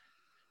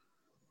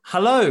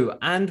Hello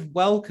and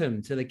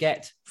welcome to the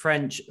Get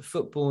French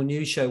Football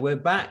News Show. We're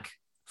back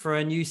for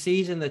a new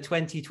season. The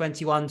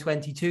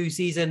 2021-22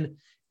 season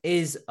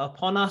is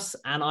upon us,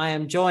 and I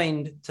am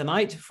joined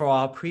tonight for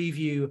our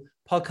preview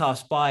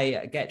podcast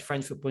by Get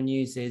French Football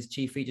News'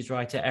 chief features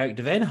writer, Eric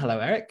Devin. Hello,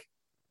 Eric.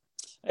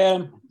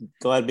 I'm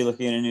glad to be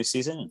looking at a new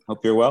season.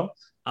 Hope you're well.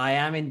 I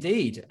am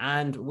indeed.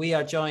 And we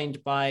are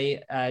joined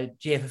by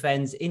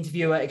GFFN's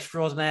interviewer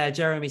extraordinaire,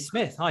 Jeremy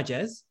Smith. Hi,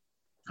 Jez.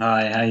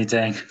 Hi, how are you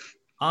doing?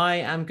 I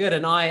am good,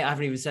 and I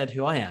haven't even said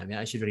who I am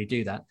yet. I should really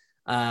do that.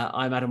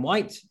 I'm Adam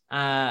White,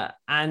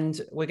 and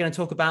we're going to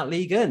talk about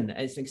Ligue 1.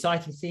 It's an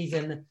exciting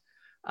season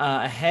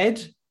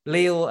ahead.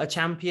 Lille are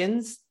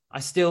champions.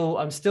 I'm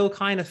still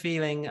kind of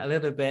feeling a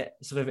little bit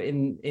sort of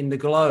in the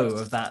glow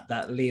of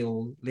that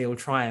Lille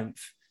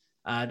triumph.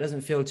 It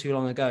doesn't feel too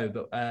long ago,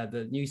 but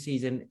the new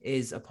season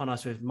is upon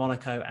us with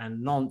Monaco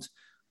and Nantes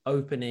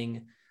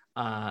opening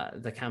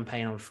the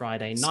campaign on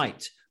Friday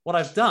night. What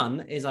I've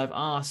done is I've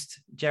asked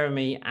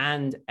Jeremy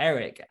and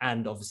Eric,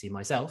 and obviously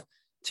myself,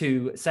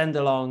 to send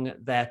along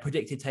their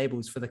predicted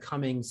tables for the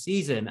coming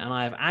season. And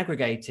I have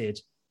aggregated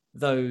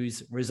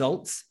those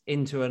results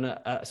into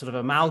a sort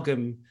of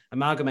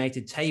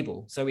amalgamated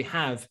table. So we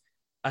have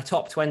a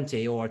top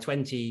 20 or a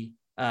 20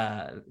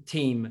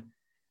 team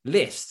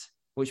list,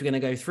 which we're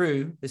going to go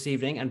through this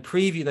evening and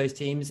preview those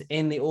teams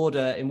in the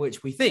order in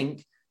which we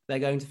think they're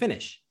going to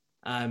finish.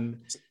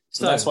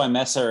 So that's why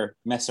Metz are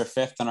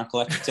fifth on our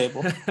collective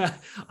table. I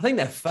think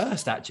they're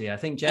first, actually. I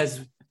think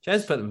Jez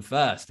put them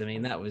first. I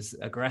mean, that was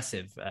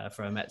aggressive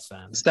for a Metz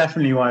fan. It's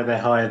definitely why they're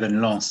higher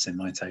than Lens in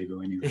my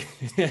table anyway.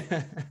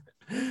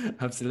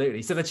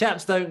 Absolutely. So the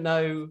chaps don't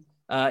know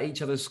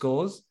each other's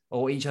scores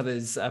or each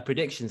other's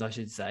predictions, I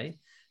should say.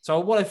 So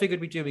what I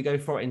figured we'd do, we go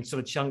for it in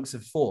sort of chunks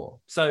of 4.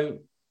 So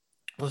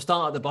we'll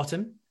start at the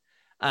bottom.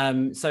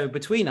 So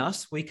between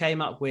us, we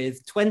came up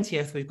with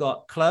 20th. We've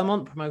got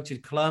Clermont,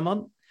 promoted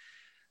Clermont.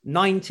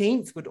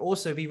 19th would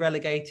also be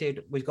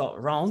relegated. We've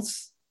got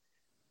Reims.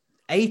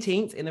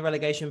 18th in the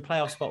relegation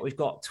playoff spot, we've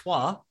got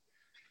Troyes.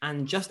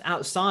 And just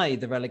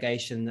outside the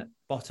relegation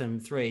bottom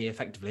 3,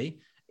 effectively,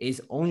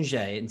 is Angers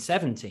in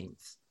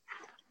 17th.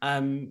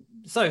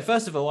 So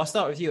first of all, I'll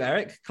start with you,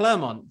 Eric.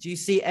 Clermont, do you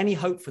see any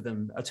hope for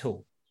them at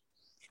all?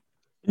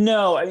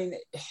 No, I mean,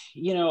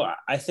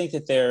 I think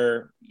that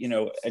they're,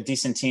 a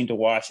decent team to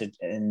watch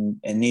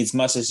and needs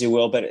much as you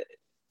will, but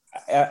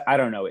I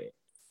don't know.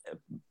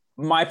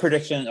 My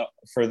prediction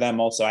for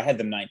them also, I had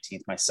them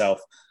 19th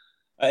myself,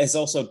 is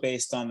also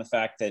based on the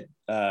fact that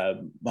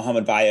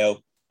Mohamed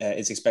Bayo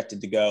is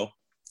expected to go.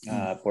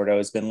 Bordeaux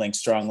has been linked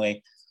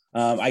strongly.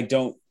 I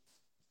don't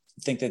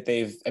think that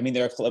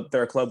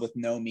they're a club with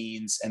no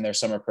means, and their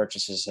summer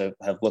purchases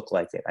have looked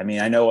like it. I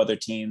mean, I know other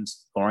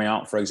teams,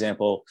 Lorient, for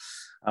example,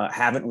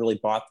 haven't really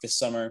bought this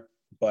summer,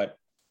 but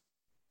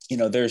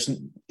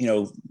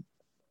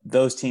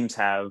those teams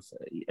have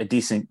a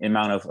decent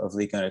amount of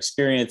Ligue 1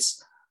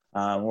 experience.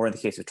 Or in the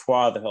case of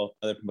Troyes, the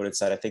other promoted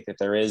side, I think that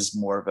there is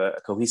more of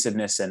a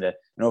cohesiveness and an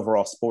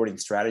overall sporting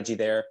strategy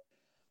there.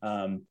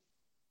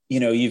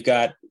 You've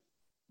got,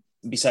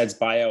 besides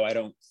Bayo, I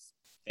don't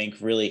think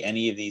really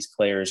any of these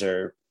players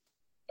are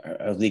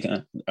of Ligue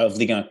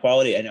 1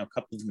 quality. I know a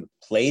couple of them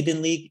have played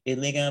in Ligue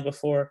 1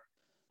 before.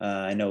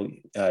 I know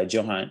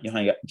Johan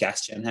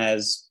Gastien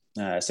has,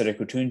 Cedric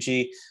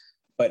Coutunji,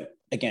 but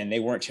again, they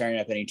weren't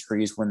tearing up any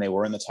trees when they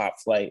were in the top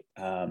flight.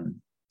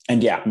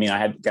 And yeah, I mean, I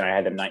had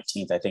them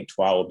 19th. I think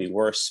Troyes will be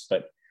worse,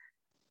 but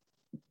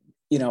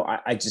I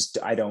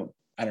don't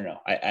know.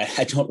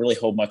 I don't really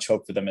hold much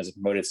hope for them as a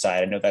promoted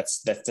side. I know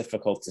that's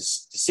difficult to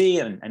see,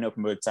 and I know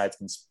promoted sides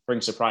can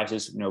bring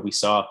surprises. We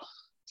saw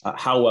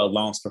how well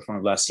Lens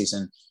performed last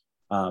season,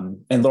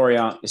 and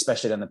Lorient,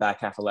 especially in the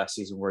back half of last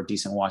season, were a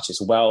decent watch as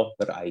well.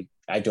 But I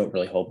don't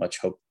really hold much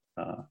hope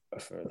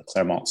for the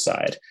Clermont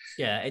side.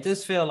 Yeah, it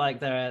does feel like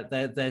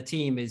their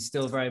team is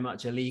still very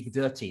much a Ligue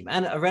 2 team,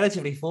 and a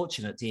relatively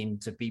fortunate team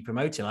to be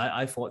promoted.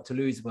 I thought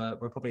Toulouse were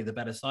probably the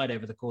better side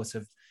over the course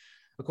of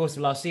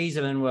last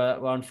season, and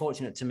were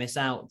unfortunate to miss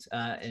out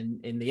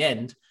in the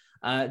end.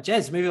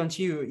 Jez, moving on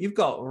to you. You've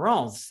got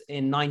Reims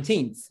in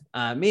 19th.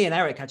 Me and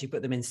Eric actually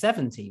put them in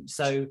 17th.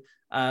 So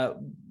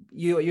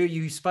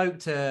you spoke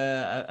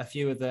to a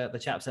few of the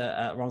chaps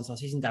at Reims last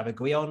season. David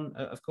Guillon,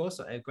 of course,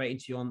 a great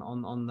interview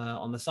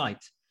on the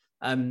site.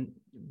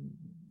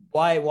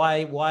 Why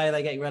are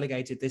they getting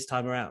relegated this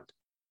time around?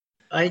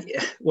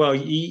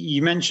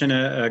 You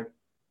mentioned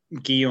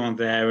Guillon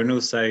there, and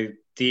also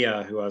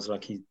Dia, who I was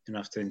lucky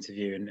enough to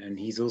interview, and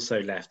he's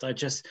also left.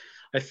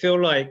 I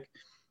feel like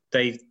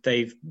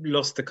they've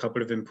lost a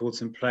couple of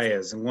important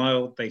players, and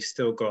while they've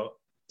still got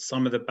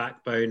some of the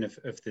backbone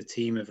of the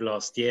team of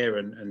last year,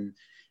 and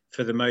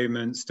for the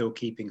moment still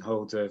keeping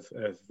hold of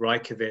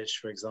Rajkovic,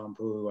 for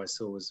example, who I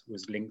saw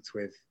was linked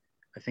with,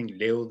 I think,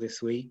 Lille this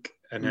week,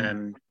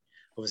 and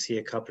obviously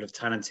a couple of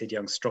talented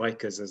young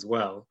strikers as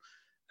well.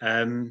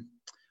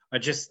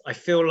 I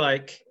feel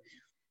like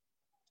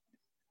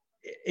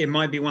it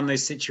might be one of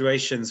those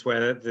situations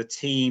where the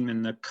team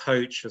and the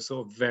coach are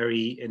sort of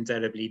very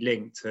indelibly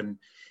linked, and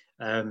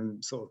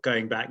sort of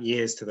going back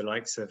years to the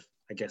likes of,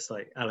 I guess,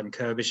 like Alan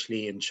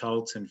Kirbishley and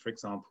Charlton, for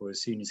example.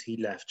 As soon as he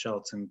left,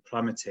 Charlton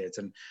plummeted.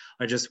 And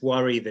I just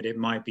worry that it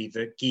might be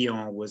that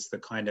Guillon was the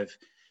kind of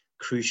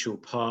crucial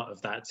part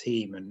of that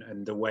team,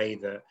 and the way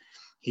that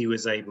he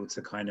was able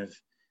to kind of,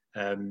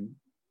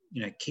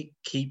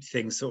 keep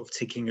things sort of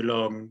ticking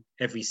along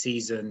every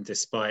season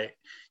despite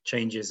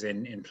changes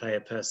in player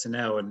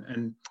personnel.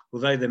 And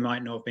although there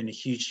might not have been a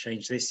huge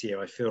change this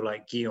year, I feel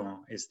like Guillon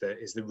is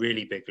the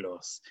really big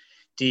loss.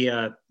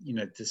 Dia,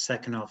 the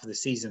second half of the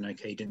season,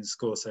 okay, he didn't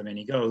score so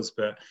many goals,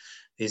 but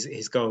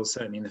his goals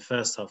certainly in the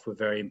first half were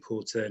very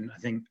important. I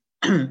think,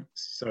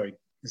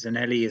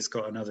 Zanelli has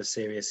got another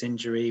serious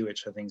injury,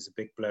 which I think is a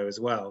big blow as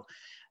well.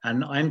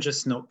 And I'm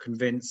just not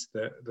convinced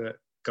that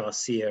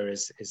Garcia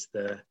is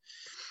the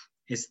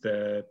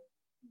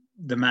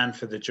man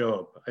for the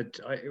job.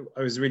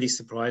 I was really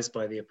surprised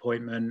by the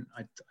appointment.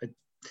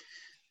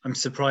 I'm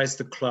surprised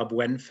the club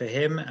went for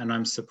him, and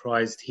I'm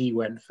surprised he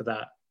went for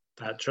that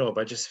job.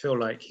 I just feel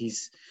like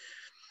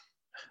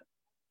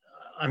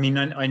I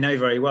know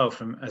very well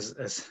from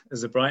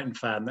as a Brighton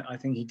fan that I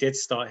think he did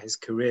start his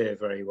career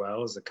very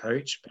well as a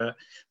coach, but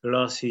the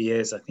last few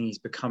years I think he's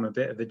become a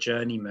bit of a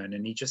journeyman,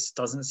 and he just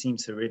doesn't seem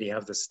to really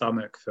have the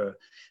stomach for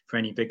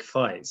any big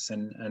fights.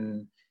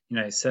 And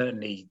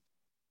certainly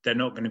they're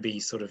not going to be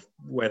sort of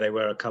where they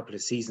were a couple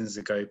of seasons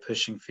ago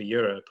pushing for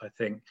Europe. I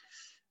think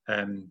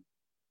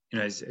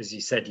as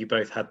you said, you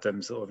both had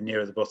them sort of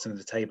nearer the bottom of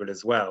the table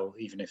as well,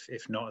 even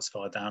if not as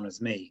far down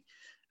as me.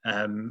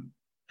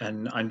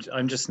 And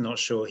I'm just not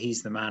sure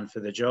he's the man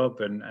for the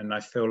job. And I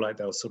feel like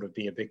there'll sort of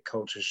be a big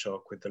culture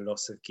shock with the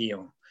loss of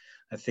Guillon.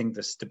 I think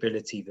the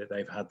stability that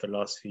they've had the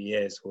last few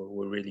years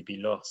will really be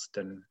lost.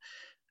 And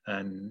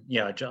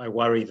I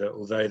worry that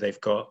although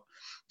they've got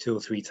 2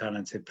 or 3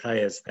 talented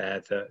players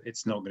there, that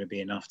it's not going to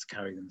be enough to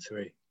carry them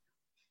through.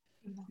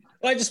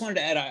 Well, I just wanted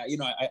to add,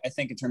 I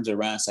think in terms of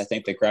Reims, I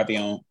think that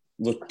Grabion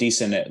looked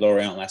decent at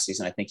Lorient last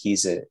season. I think he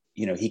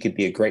could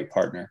be a great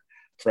partner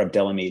for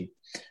Abdelhamid.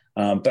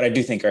 But I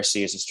do think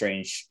Garcia is a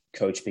strange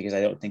coach, because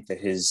I don't think that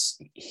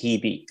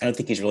I don't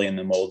think he's really in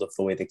the mold of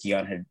the way that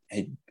Guillon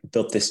had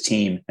built this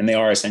team. And they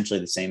are essentially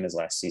the same as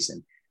last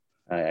season.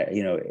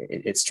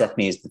 It struck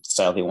me as the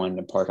style he wanted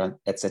to impart on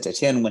at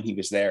Saint-Etienne when he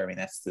was there. I mean,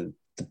 that's the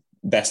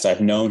best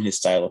I've known his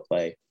style of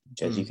play.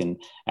 As you can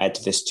add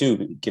to this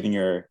too, given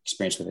your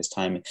experience with his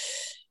time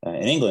in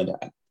England,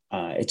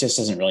 it just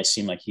doesn't really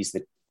seem like his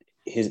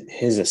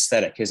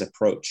aesthetic, his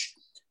approach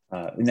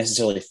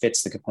necessarily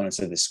fits the components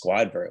of the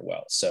squad very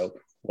well. So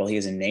while he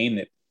has a name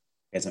that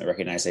doesn't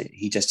recognize it,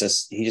 he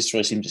just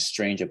really seems a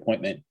strange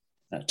appointment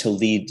to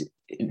lead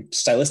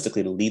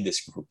stylistically, to lead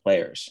this group of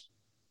players.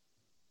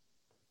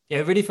 Yeah,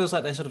 it really feels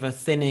like they're sort of a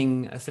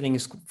thinning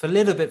for a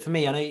little bit for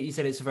me. I know you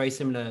said it's a very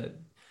similar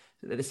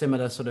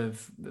sort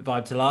of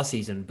vibe to last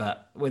season,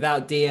 but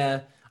without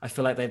Dia, I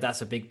feel like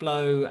that's a big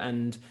blow.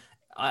 And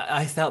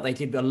I felt they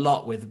did a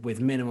lot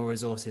with minimal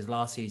resources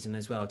last season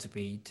as well to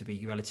be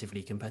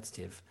relatively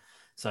competitive.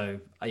 So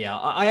yeah,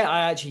 I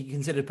actually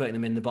considered putting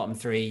them in the bottom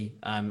 3.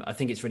 I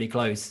think it's really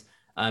close.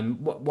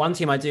 One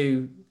team I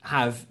do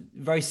have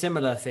very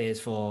similar fears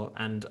for,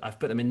 and I've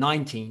put them in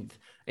 19th,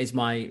 is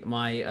my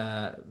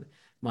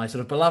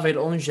sort of beloved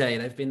Angers.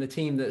 They've been the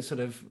team that sort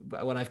of,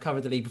 when I've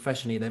covered the league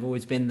professionally, they've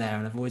always been there,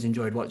 and I've always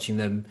enjoyed watching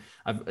them.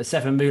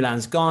 Stefan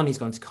Moulin's gone. He's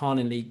gone to Caen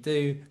in Ligue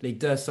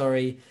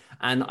 2,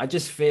 and I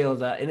just feel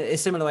that in a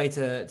similar way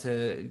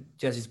to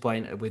Jesse's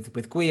point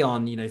with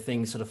Guillon,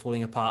 things sort of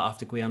falling apart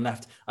after Guillon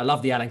left. I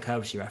love the Alan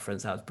Kirbishley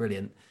reference. That was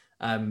brilliant.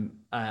 And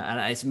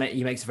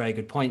he makes a very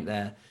good point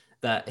there,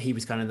 that he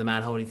was kind of the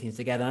man holding things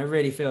together. And I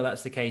really feel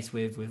that's the case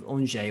with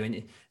Angers.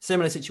 In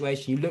similar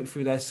situation, you look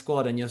through their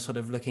squad and you're sort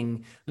of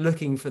looking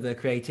for the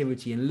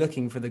creativity and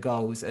looking for the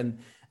goals. And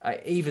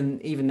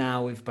even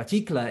now with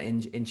Batikola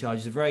in charge,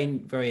 is a very,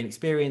 very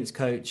inexperienced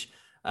coach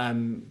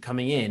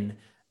coming in.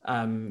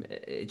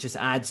 It just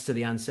adds to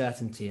the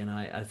uncertainty. And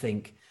I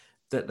think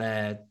that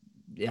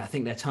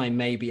their time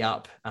may be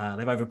up.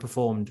 They've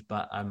overperformed,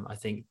 but I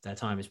think their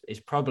time is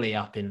probably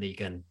up in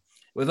Ligue 1.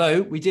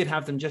 Although we did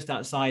have them just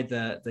outside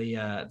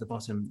the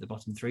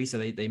bottom 3, so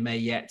they may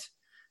yet,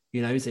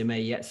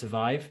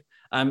 survive.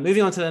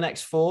 Moving on to the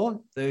next 4,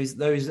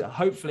 those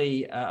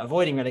hopefully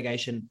avoiding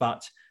relegation,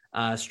 but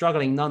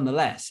struggling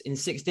nonetheless. In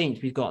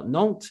 16th, we've got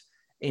Nantes.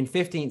 In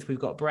 15th, we've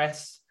got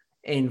Brest.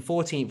 In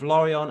 14th,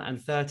 Lorient, and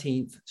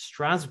 13th,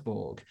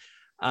 Strasbourg.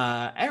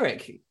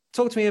 Eric,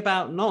 talk to me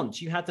about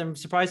Nantes. You had them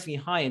surprisingly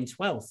high in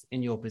 12th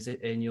in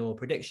your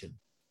prediction.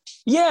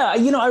 Yeah,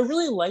 I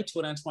really liked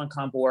what Antoine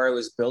Kombouaré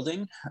was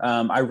building.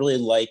 I really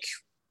like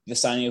the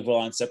signing of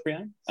Roland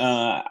Cyprien.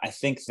 I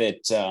think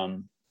that,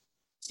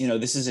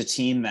 this is a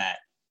team that,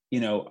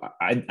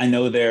 I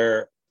know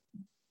they're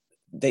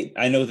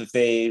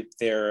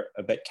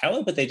a bit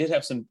callow, but they did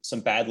have some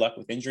bad luck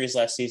with injuries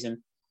last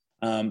season.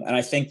 And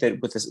I think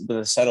that with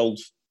a settled,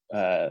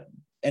 I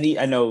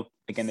know,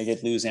 again, they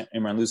did lose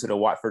Imran Louza to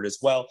Watford as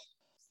well.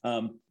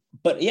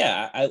 But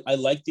yeah, I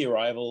like the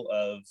arrival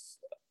of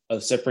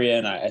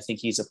Cyprien. I think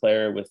he's a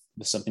player with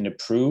something to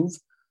prove.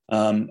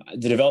 The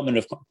development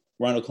of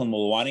Ronald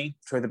Koulibaly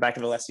toward the back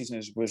of the last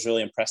season was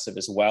really impressive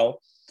as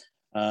well.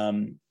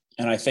 And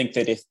I think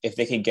that if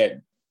they can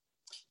get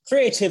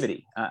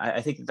creativity,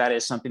 I think that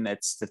is something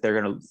that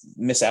they're going to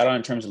miss out on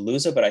in terms of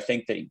Louza. But I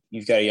think that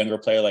you've got a younger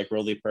player like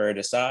Rolly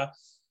Paredes,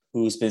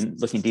 who's been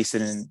looking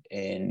decent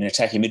in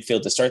attacking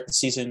midfield to start the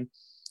season.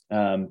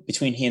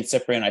 Between he and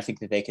Cyprian, I think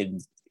that they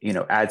could,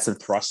 add some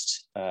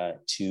thrust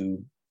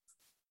to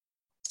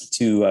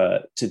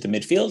the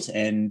midfield.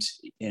 And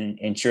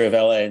in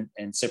Chirivella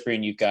and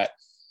Cyprian, you've got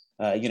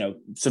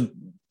some,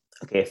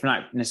 if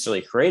not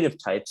necessarily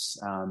creative types,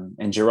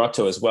 and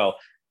Giroto as well.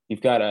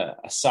 You've got a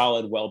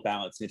solid,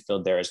 well-balanced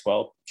midfield there as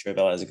well.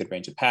 Chirivella has a good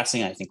range of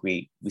passing. I think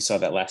we saw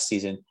that last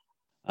season.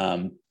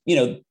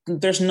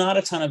 There's not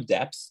a ton of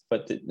depth,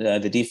 but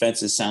the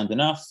defense is sound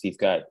enough. You've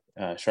got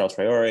Charles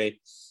Traore,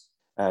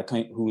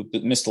 who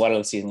missed a lot of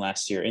the season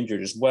last year,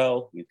 injured as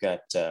well. You've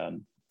got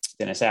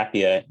Dennis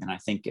Appiah, and I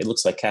think it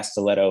looks like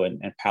Castelletto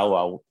and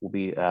Palwa will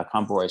be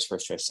Comboire's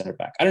first choice center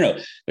back. I don't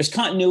know. There's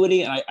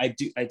continuity, and I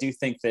do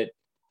think that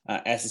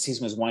as the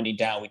season was winding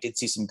down, we did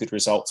see some good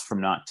results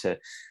from not to.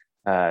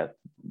 They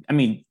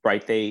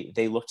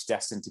looked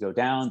destined to go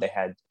down. They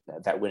had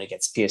that win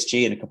against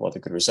PSG and a couple other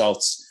good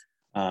results,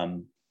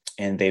 and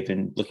they've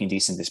been looking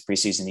decent this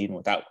preseason, even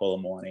without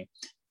Koulibaly.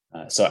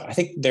 So I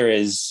think there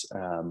is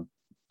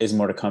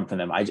more to come from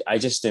them. I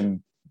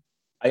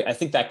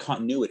think that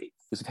continuity,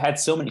 because we've had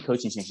so many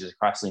coaching changes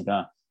across Ligue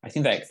 1, I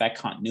think that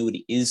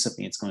continuity is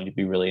something that's going to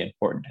be really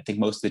important. I think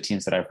most of the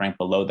teams that I've ranked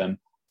below them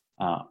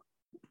are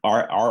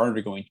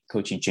undergoing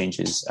coaching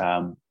changes,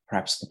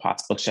 perhaps the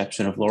possible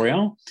exception of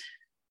Lorient,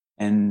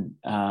 and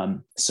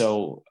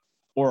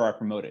or are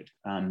promoted.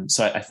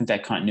 So I think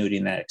that continuity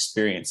and that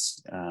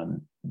experience,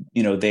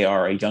 they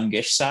are a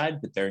youngish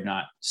side, but they're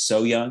not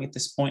so young at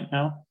this point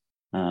now.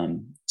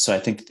 So I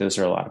think that those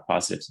are a lot of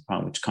positives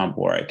upon which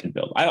Comboire can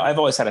build. I've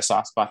always had a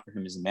soft spot for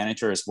him as a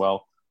manager as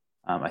well.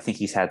 I think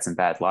he's had some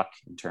bad luck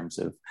in terms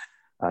of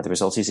the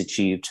results he's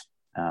achieved.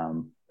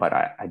 But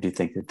I do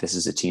think that this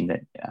is a team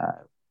that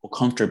will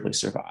comfortably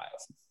survive.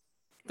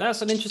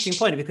 That's an interesting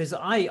point, because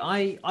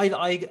I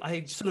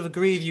sort of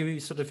agree with you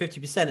sort of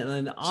 50%, and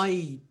then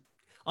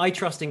I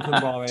trust in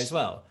Comboire as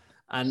well.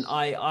 And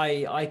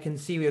I can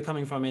see where you're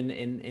coming from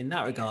in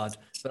that regard,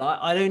 but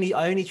I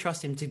only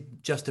trust him to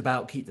just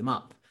about keep them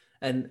up.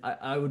 And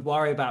I would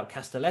worry about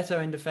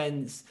Castelletto in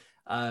defence.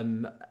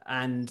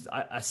 And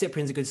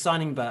Cyprian's a good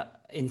signing,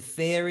 but in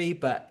theory,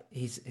 but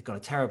he's got a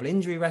terrible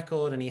injury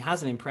record, and he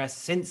hasn't impressed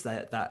since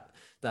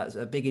that's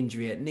a big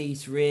injury at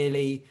Nice,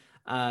 really.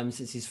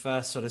 Since his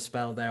first sort of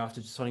spell there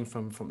after signing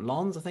from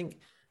Lens, I think,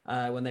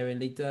 when they were in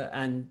Ligue 2.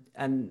 And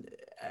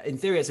in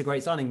theory, it's a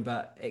great signing,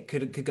 but it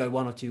could go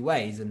one or two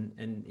ways.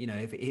 And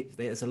if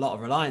there's a lot of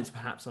reliance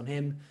perhaps on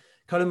him.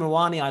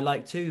 Koulibaly I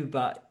like too,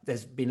 but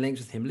there's been links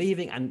with him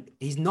leaving, and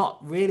he's not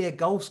really a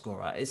goal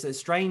scorer. It's a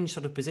strange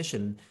sort of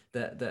position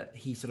that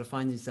he sort of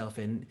finds himself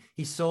in.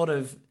 He's sort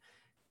of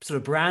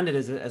branded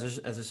as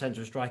a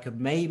central striker,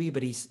 maybe,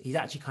 but he's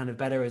actually kind of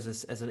better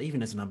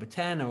even as a number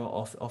 10 or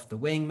off the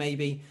wing,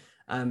 maybe.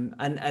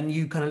 And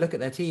you kind of look at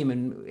their team,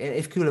 and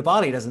if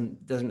Koulibaly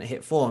doesn't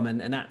hit form,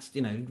 and that's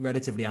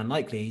relatively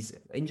unlikely. He's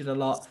injured a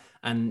lot,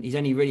 and he's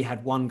only really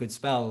had one good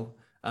spell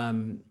a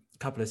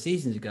couple of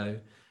seasons ago.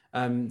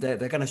 They're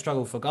going to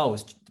struggle for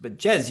goals. But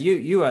Jez,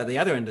 you were at the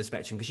other end of the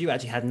spectrum, because you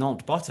actually had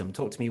Nantes bottom.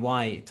 Tell me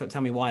why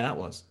that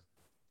was.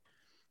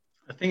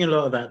 I think a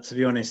lot of that, to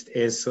be honest,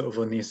 is sort of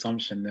on the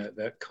assumption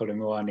that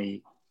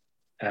Koulibaly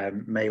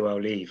may well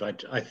leave.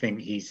 I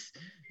think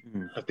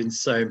I've been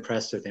so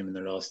impressed with him in the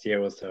last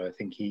year or so. I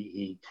think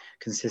he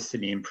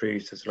consistently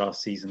improved as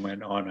last season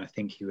went on. I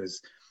think he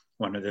was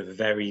one of the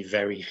very,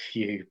 very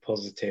few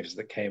positives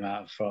that came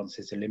out of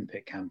France's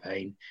Olympic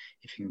campaign,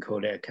 if you can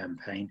call it a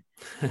campaign.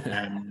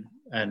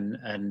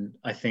 And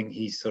I think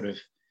he's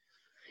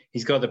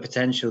got the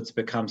potential to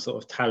become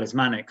sort of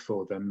talismanic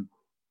for them.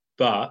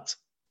 But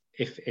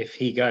if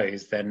he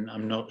goes, then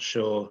I'm not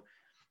sure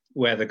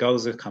where the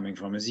goals are coming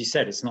from. As you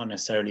said, it's not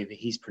necessarily that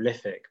he's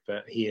prolific,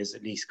 but he is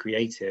at least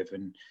creative,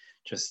 and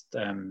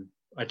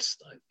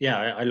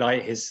I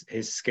like his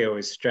skill,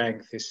 his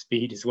strength, his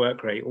speed, his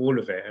work rate, all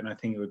of it. And I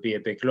think it would be a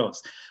big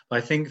loss. But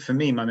I think for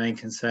me, my main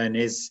concern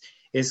is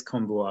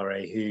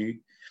Comboire, who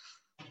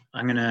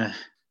I'm going to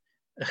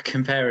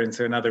compare him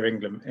to another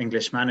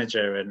English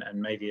manager.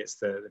 And maybe it's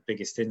the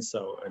biggest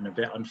insult and a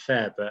bit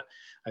unfair, but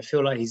I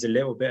feel like he's a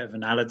little bit of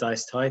an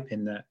Allardyce type,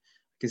 in that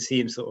I can see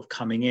him sort of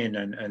coming in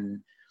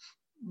and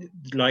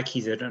like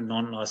he did at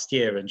Nantes last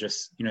year, and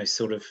just,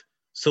 sort of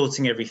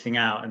sorting everything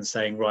out and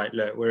saying, right,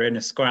 look, we're in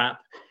a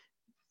scrap,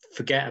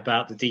 forget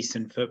about the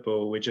decent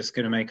football, we're just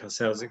going to make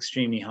ourselves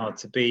extremely hard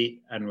to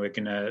beat, and we're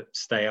going to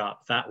stay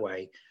up that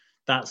way.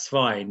 That's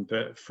fine,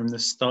 but from the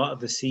start of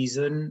the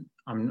season,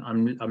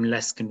 I'm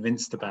less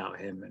convinced about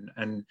him,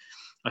 and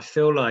I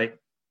feel like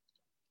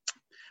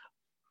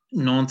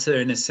Nantes are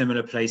in a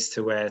similar place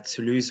to where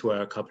Toulouse were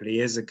a couple of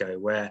years ago,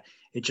 where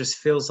it just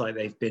feels like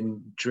they've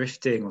been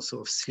drifting or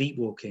sort of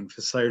sleepwalking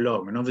for so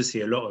long. And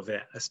obviously a lot of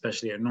it,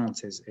 especially at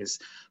Nantes, is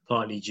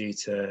partly due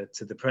to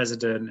the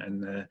president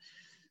and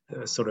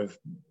sort of,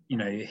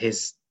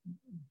 his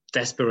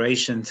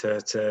desperation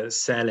to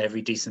sell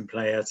every decent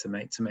player to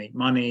make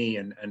money,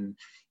 and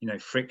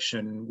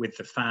friction with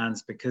the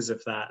fans because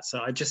of that.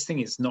 So I just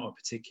think it's not a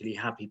particularly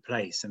happy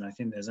place, and I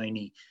think there's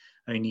only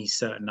a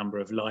certain number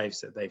of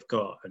lives that they've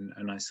got,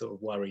 and I sort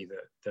of worry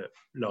that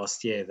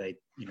last year they,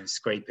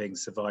 scraping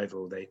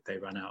survival, they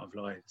ran out of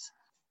lives.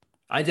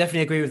 I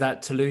definitely agree with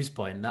that Toulouse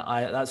point.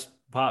 That's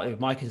part of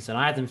my concern.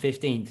 I had them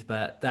 15th,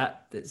 but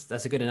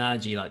that's a good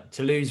analogy. Like,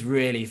 Toulouse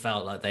really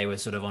felt like they were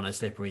sort of on a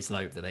slippery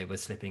slope, that they were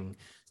slipping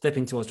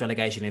towards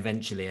relegation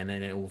eventually, and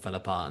then it all fell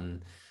apart.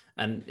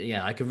 And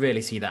yeah, I could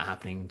really see that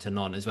happening to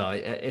Nantes as well.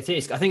 It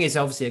is. I think it's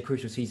obviously a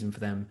crucial season for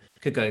them.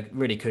 Could go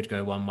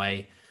one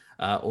way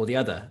or the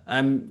other.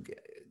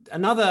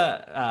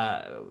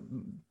 Another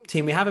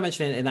team we haven't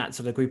mentioned in that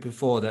sort of group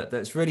before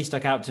that's really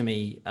stuck out to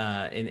me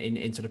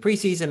in sort of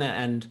preseason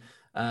and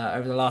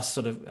over the last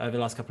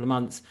couple of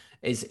months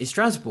is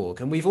Strasbourg,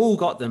 and we've all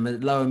got them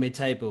at lower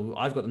mid-table.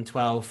 I've got them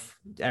 12th,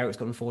 Eric's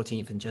got them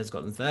 14th, and Jez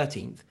got them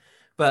 13th.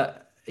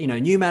 But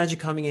new manager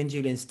coming in,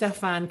 Julian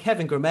Stephan.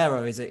 Kevin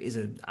Gramero is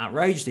an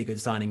outrageously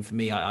good signing for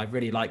me. I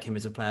really like him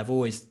as a player. I've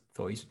always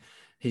thought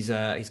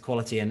he's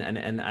quality, and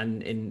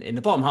in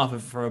the bottom half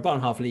for a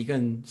bottom half Ligue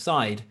 1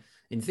 side,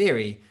 in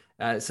theory,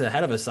 it's a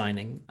hell of a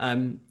signing.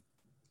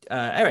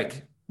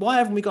 Eric, why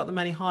haven't we got them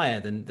any higher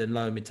than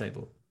lower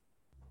mid-table?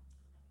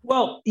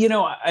 Well,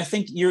 I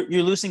think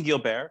you're losing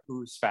Gilbert,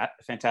 who's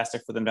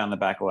fantastic for them down the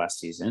back of last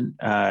season,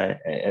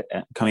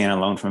 coming in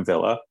on loan from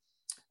Villa.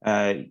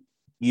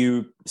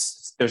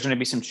 There's going to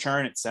be some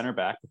churn at center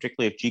back,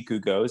 particularly if Djiku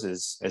goes,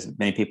 as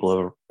many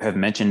people have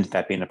mentioned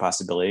that being a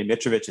possibility.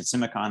 Mitrovic and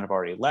Simakan have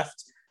already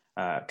left.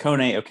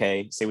 Kone,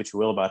 okay, say what you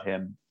will about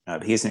him,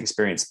 but he's an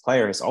experienced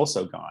player, has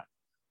also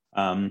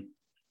gone.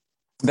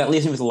 That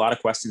leaves me with a lot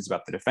of questions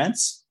about the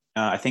defense.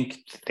 I think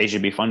they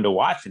should be fun to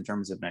watch in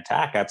terms of an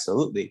attack,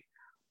 absolutely.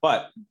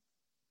 But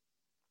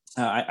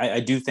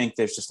I do think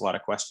there's just a lot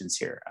of questions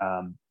here.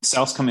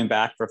 South's coming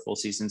back for a full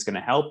season is going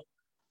to help.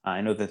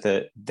 I know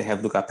that they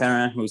have Lucas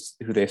Perrin, who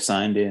they've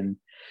signed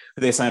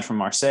from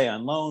Marseille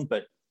on loan.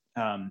 But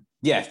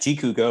if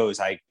Djiku goes,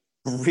 I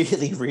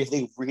really,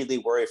 really, really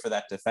worry for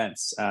that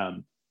defense.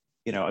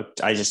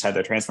 I just had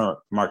the transfer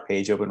mark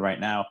page open right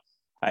now.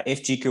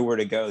 If Djiku were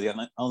to go,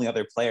 the only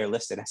other player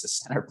listed as a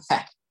center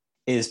back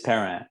is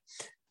Perrin,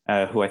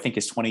 who I think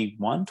is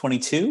 21,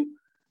 22.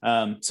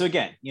 So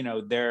again,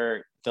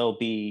 they'll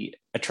be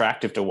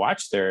attractive to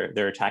watch.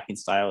 Their attacking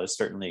style is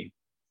certainly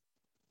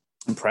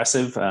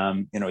impressive.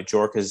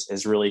 Jork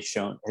has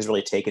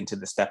really taken to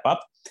the step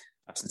up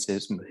since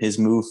his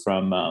move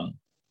from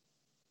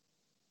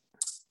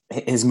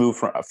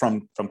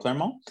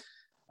Clermont.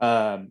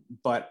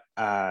 But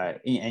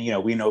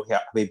we know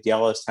Habib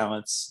Diallo's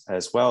talents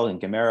as well, and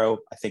Gamero.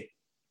 I think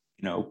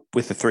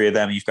with the three of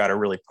them, you've got a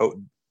really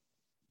potent,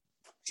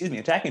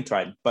 attacking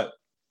trident. But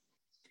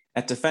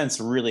at defense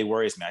really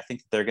worries me. I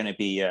think they're going to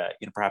be,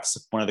 perhaps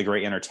one of the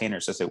great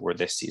entertainers as it were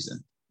this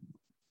season.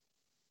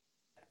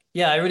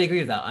 Yeah, I really agree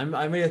with that. I'm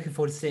really looking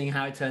forward to seeing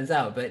how it turns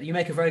out. But you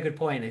make a very good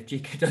point. If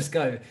Djiku does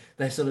go,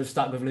 they're sort of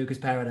stuck with Lucas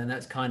Perrin, and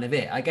that's kind of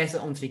it. I guess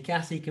Anthony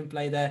Cassie can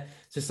play there.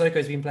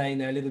 Sissoko's been playing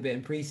there a little bit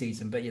in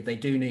pre-season, but yeah, they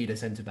do need a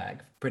centre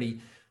back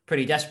pretty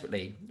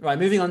desperately. Right,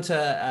 moving on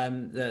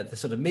to the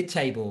sort of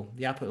mid-table,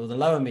 the upper or the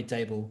lower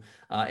mid-table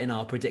in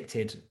our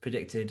predicted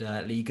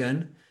Ligue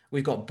 1.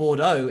 We've got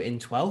Bordeaux in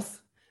 12th,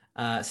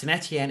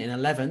 Saint-Etienne in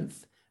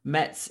 11th,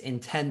 Metz in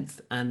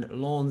 10th, and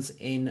Lens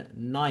in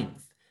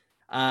 9th.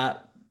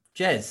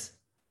 Jez,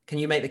 can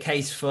you make the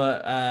case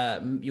for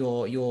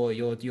your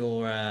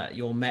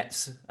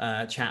Metz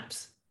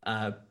chaps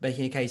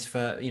making a case for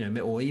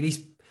or at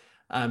least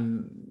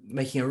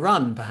making a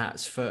run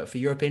perhaps for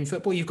European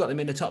football? You've got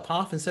them in the top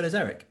half, and so does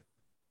Eric.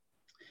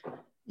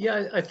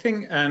 Yeah, I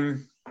think.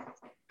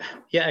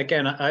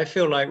 Again, I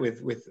feel like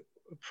with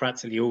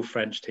practically all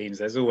French teams,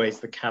 there's always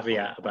the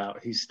caveat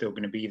about who's still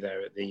going to be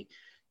there at the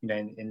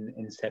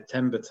in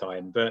September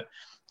time. But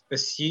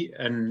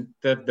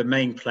the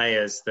main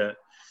players that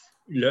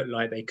look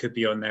like they could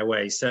be on their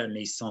way,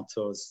 certainly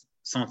Santos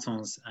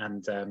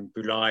and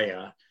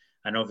Boulaya,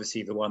 and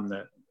obviously the one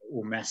that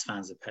all Metz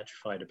fans are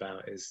petrified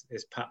about is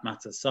Pape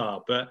Matar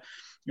Sarr. But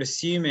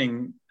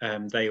assuming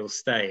they will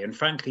stay, and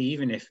frankly,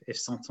 even if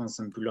Santos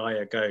and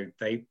Boulaya go,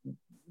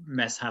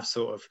 Metz have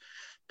sort of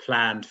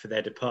planned for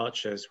their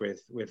departures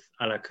with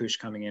Alacouche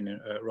coming in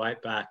at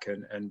right back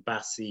and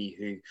Bassi,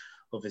 who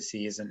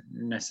obviously isn't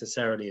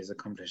necessarily as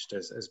accomplished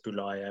as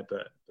Boulaya,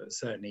 but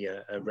certainly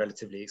a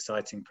relatively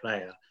exciting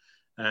player.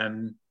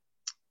 I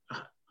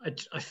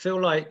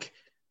feel like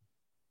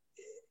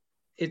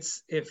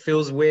it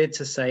feels weird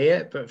to say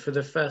it, but for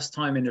the first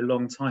time in a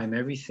long time,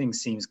 everything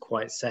seems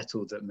quite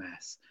settled at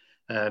Metz.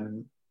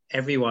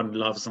 Everyone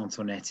loves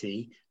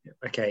Antonetti.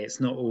 Okay,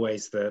 it's not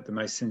always the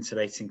most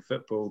scintillating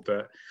football,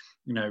 but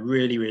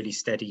really, really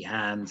steady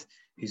hand,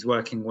 who's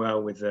working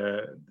well with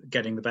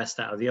getting the best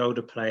out of the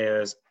older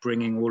players,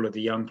 bringing all of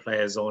the young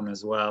players on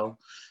as well.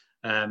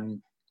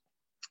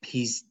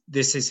 This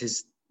is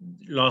his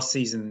last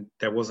season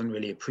there wasn't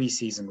really a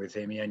pre-season with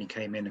him. He only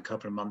came in a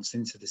couple of months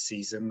into the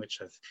season,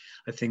 which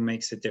I think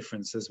makes a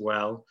difference as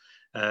well.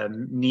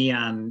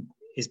 Nian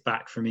is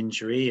back from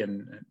injury,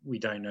 and we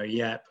don't know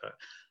yet, but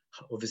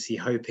obviously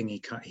hoping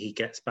he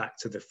gets back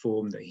to the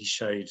form that he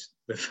showed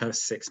the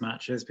first 6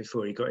 matches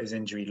before he got his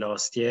injury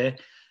last year.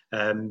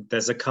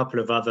 There's a couple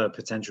of other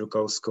potential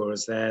goal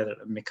scorers there.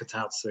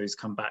 Mikotauzo, who's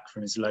come back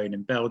from his loan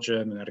in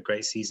Belgium and had a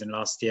great season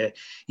last year.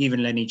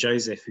 Even Lenny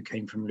Joseph, who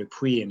came from Le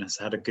Puy and has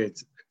had a good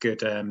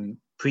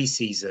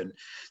pre-season.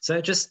 So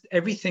just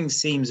everything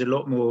seems a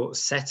lot more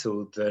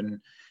settled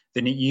than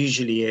it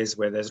usually is,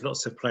 where there's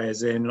lots of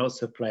players in,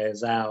 lots of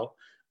players out,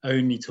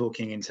 only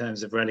talking in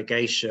terms of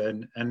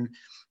relegation. And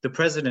the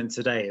president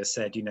today has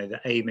said, the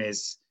aim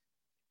is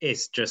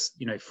just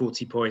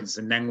 40 points,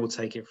 and then we'll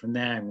take it from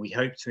there, and we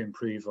hope to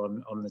improve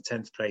on the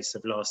 10th place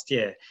of last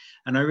year.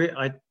 And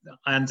I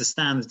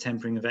understand the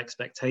tempering of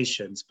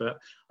expectations, but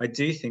I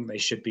do think they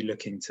should be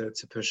looking to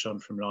push on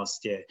from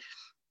last year.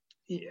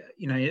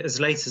 As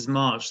late as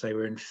March they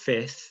were in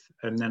 5th,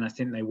 and then I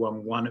think they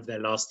won 1 of their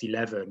last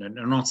 11, and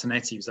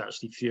Antonetti was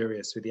actually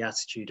furious with the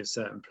attitude of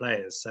certain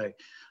players, so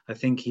I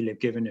think he'll have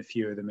given a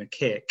few of them a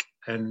kick.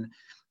 And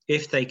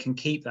if they can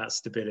keep that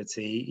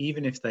stability,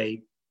 even if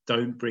they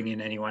don't bring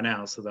in anyone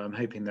else, although I'm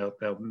hoping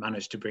they'll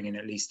manage to bring in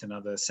at least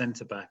another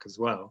centre-back as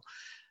well,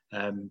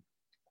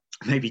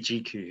 maybe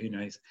Jiku, who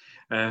knows,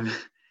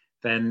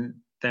 then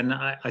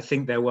I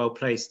think they're well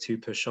placed to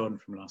push on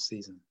from last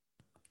season.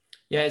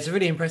 Yeah, it's a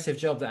really impressive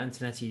job that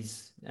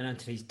Antonetti's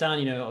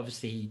done.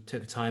 Obviously he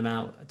took time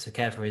out to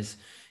care for his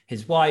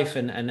wife,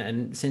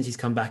 and since he's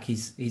come back,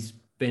 he's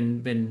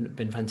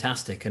been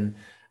fantastic, and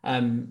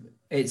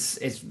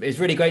it's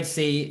really great to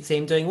see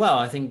him doing well.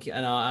 I think,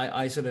 and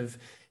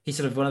he's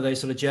sort of one of those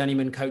sort of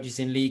journeyman coaches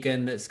in Ligue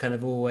 1 that's kind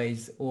of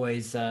always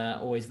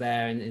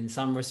there in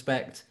some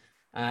respect.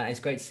 It's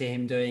great to see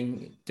him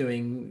doing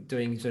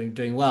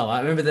well.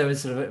 I remember there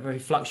was sort of a very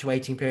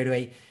fluctuating period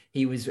where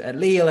he was at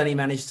Lille, and he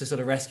managed to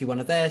sort of rescue one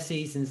of their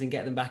seasons and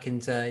get them back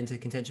into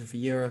contention for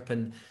Europe,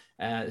 and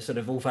sort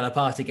of all fell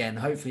apart again.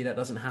 Hopefully that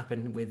doesn't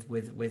happen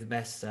with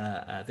Metz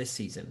this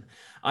season.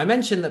 I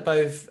mentioned that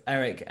both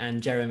Eric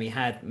and Jeremy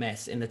had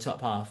Metz in the top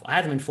half. I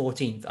had them in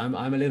 14th.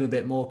 I'm a little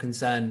bit more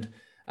concerned.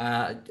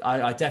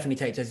 I definitely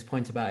take Jess's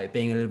point about it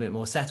being a little bit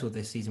more settled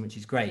this season, which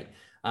is great.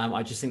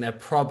 I just think they're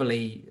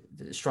probably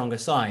stronger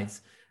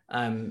sides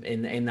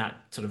in that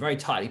sort of very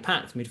tightly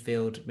packed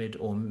midfield,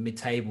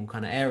 mid-table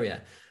kind of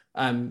area.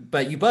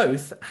 But you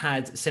both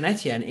had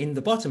Saint-Etienne in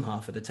the bottom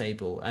half of the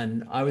table.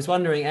 And I was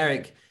wondering,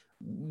 Eric,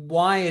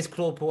 why is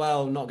Claude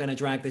Puel not going to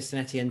drag this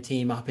Saint-Etienne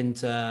team up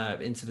into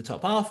the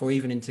top half, or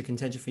even into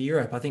contention for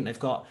Europe? I think they've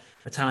got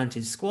a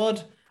talented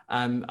squad.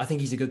 I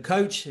think he's a good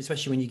coach,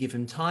 especially when you give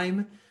him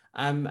time.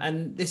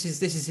 And this is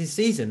his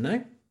season,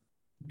 no?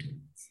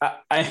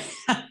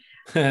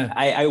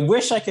 I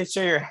wish I could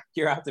share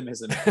your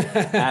optimism,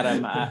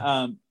 Adam.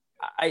 I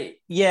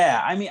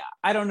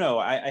don't know.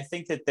 I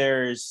think that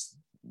there is,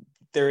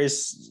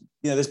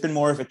 there's been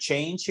more of a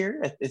change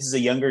here. This is a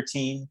younger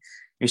team.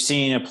 You're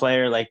seeing a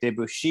player like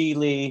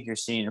Debuchy. You're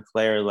seeing a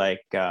player like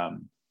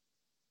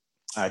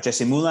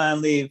Jesse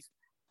Moulin leave.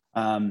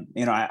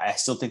 I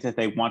still think that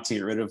they want to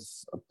get rid of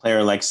a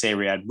player like, say,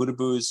 Riyad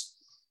Boudebouz.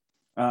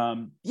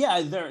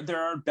 There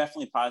are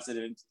definitely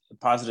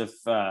positive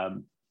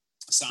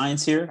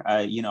signs here.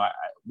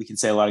 We can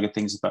say a lot of good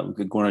things about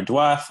Luka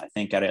Gournadouf. I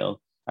think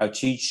Adel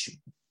Auchich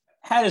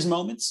had his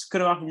moments, could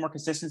have offered more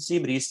consistency,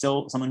 but he's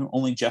still someone who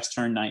only just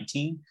turned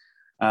 19.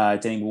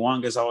 Denis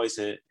Bouanga is always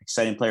an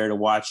exciting player to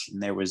watch.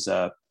 And there was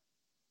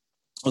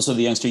also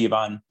the youngster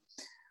Yvan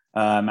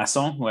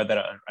Masson, who had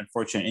that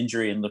unfortunate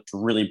injury and looked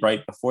really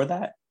bright before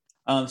that.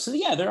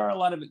 There are a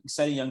lot of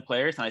exciting young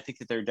players, and I think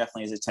that there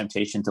definitely is a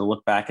temptation to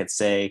look back at,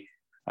 say,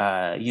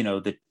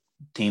 the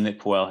team that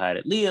Puel had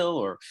at Lille,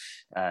 or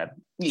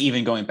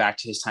even going back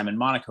to his time in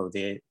Monaco,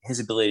 his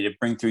ability to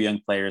bring through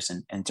young players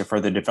and to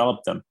further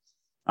develop them.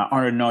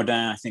 Arnaud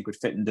Nordin, I think, would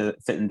fit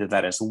into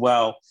that as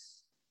well.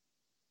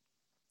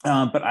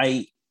 But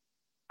I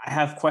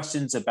have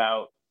questions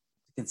about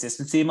the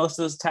consistency of most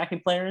of those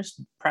attacking players,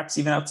 perhaps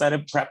outside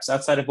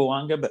of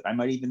Bouanga, but I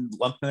might even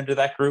lump them into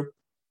that group.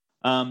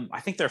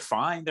 I think they're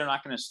fine. They're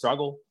not going to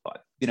struggle,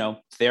 but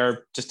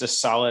they're just a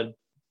solid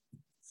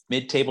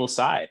mid-table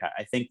side.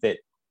 I think that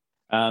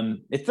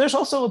there's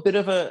also a bit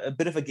of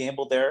a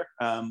gamble there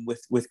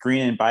with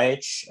Green and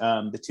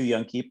Bajic, the two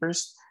young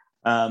keepers.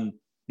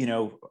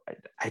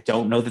 I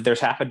don't know that there's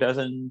half a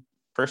dozen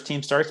first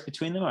team starts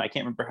between them. I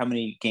can't remember how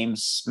many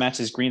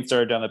matches Green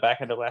started down the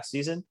back end of last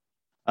season.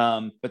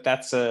 But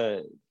that's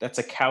a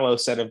callow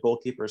set of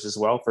goalkeepers as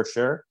well, for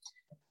sure.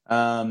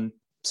 I've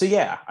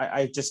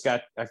just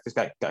got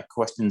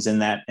questions in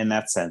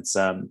that sense.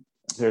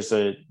 There's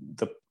the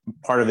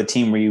part of the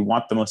team where you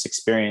want the most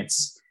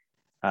experience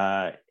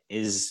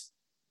is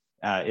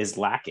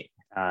lacking.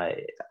 I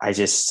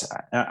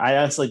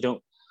honestly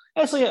don't.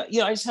 Actually,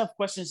 I just have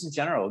questions in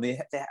general.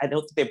 I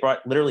don't think they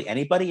brought literally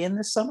anybody in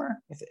this summer.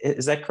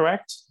 Is that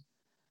correct?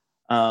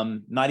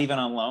 Not even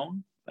on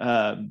loan.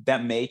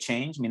 that may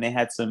change. I mean, they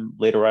had some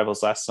late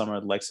arrivals last summer,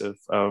 the likes of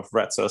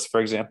Retsos,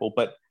 for example.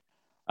 But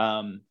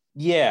I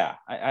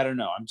don't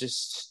know.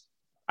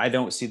 I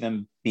don't see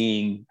them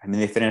being. I mean,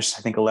 they finished,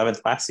 I think,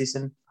 11th last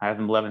season. I have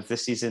them 11th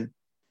this season.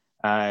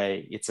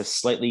 It's a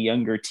slightly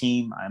younger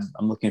team.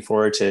 I'm looking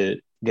forward to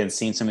again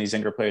seeing some of these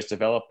younger players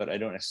develop, but I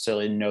don't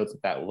necessarily know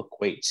that will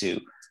equate to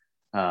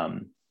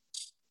an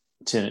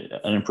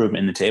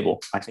improvement in the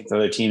table. I think the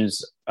other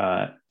teams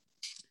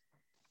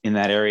in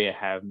that area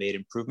have made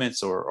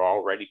improvements or are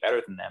already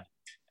better than them,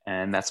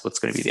 and that's what's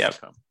going to be the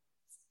outcome.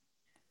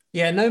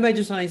 Yeah, no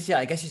major signings yet.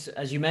 I guess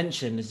as you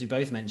mentioned, as you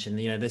both mentioned,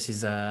 this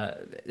is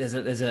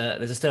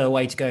there's still a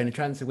way to go in the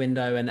transfer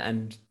window,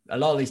 and a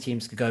lot of these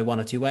teams could go one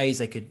or two ways.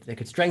 They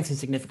could strengthen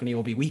significantly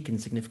or be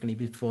weakened significantly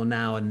before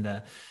now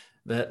and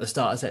the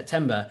start of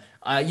September.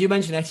 You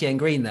mentioned Etienne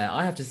Green there.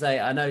 I have to say,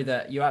 I know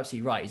that you're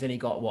absolutely right. He's only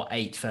got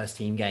 8 first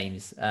team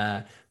games,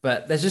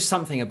 but there's just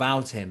something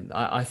about him.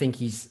 I think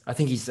he's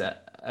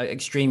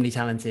extremely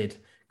talented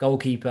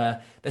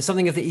goalkeeper. There's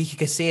something of the Iker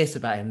Casillas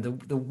about him.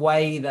 The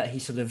way that he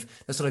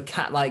the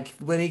cat, like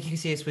when Iker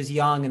Casillas was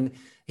young and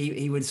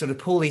he would sort of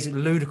pull these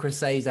ludicrous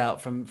saves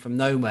out from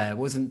nowhere. It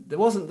wasn't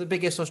the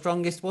biggest or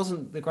strongest,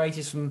 wasn't the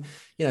greatest from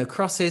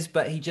crosses,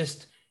 but he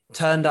just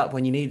turned up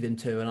when you needed him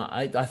to. And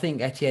I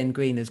think Etienne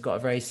Green has got a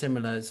very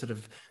similar sort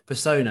of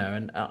persona,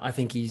 and I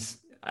think he's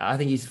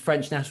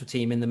French national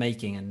team in the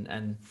making.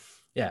 And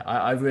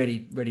I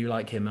really, really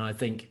like him, and I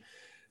think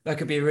that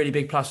could be a really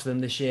big plus for them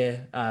this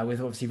year,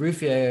 with obviously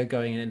Ruffier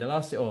going into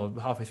last or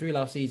halfway through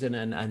last season,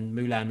 and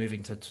Moulin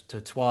moving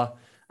to Troyes.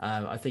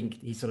 I think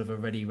he's sort of a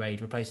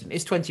ready-made replacement.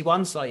 Is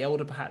 21, slightly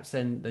older perhaps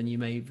than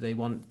they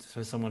want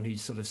for someone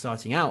who's sort of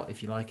starting out,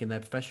 if you like, in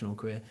their professional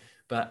career.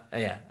 But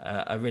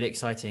a really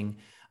exciting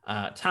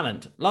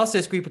talent. Last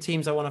this group of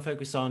teams I want to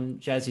focus on,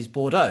 Jez, is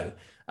Bordeaux.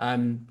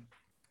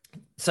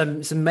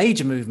 Some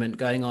major movement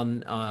going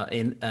on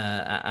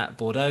at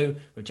Bordeaux,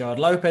 with Gerard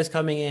Lopez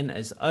coming in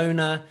as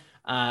owner.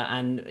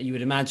 And you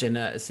would imagine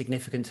a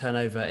significant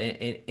turnover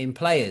in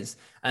players,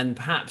 and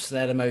perhaps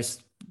they're the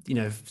most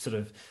sort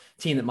of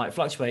team that might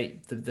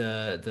fluctuate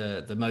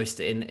the most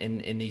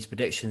in these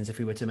predictions if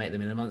we were to make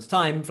them in a month's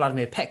time.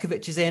 Vladimir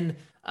Petkovic is in,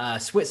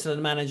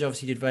 Switzerland manager,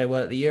 obviously did very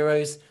well at the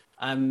Euros.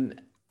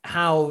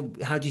 How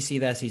do you see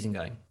their season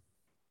going?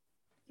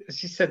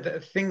 As you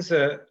said, things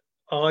are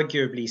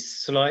arguably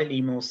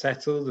slightly more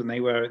settled than they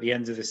were at the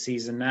end of the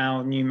season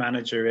now. New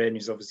manager in,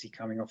 who's obviously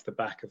coming off the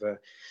back of a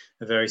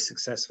very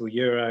successful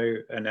Euro,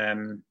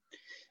 and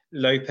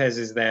Lopez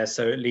is there,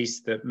 so at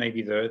least that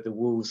maybe the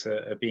Wolves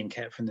are being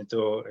kept from the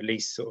door, at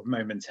least sort of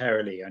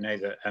momentarily. I know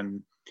that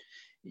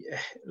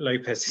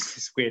Lopez is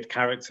this weird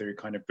character who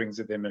kind of brings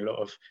with him a lot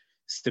of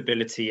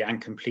stability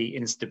and complete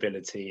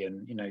instability,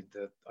 and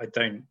I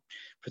don't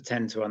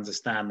pretend to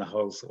understand the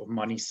whole sort of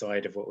money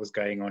side of what was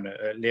going on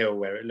at Lille,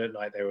 where it looked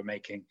like they were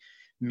making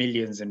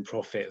millions in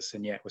profits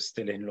and yet was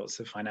still in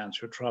lots of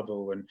financial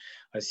trouble. And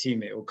I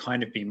assume it will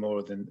kind of be more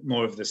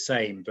of the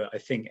same, but I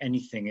think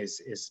anything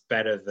is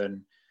better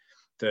than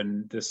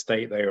the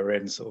state they were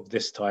in sort of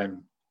this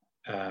time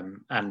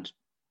and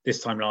this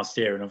time last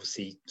year, and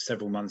obviously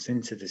several months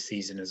into the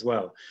season as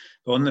well.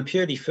 But on the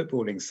purely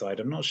footballing side,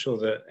 I'm not sure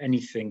that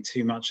anything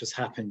too much has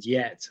happened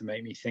yet to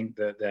make me think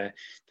that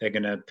they're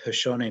going to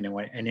push on in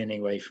any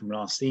way from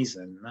last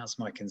season. And that's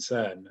my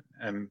concern.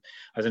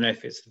 I don't know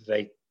if it's that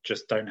they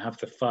just don't have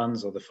the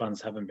funds or the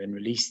funds haven't been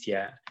released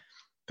yet.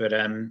 But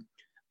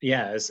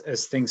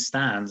as things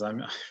stand,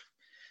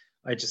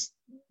 I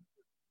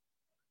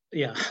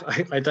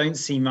don't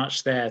see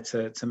much there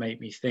to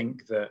make me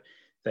think that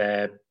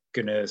they're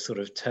going to sort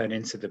of turn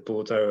into the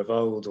Bordeaux of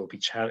old or be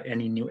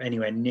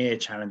anywhere near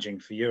challenging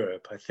for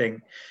Europe. I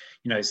think,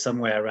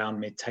 somewhere around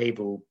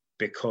mid-table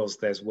because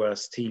there's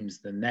worse teams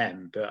than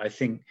them. But I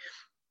think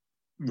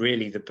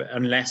really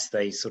unless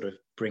they sort of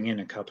bring in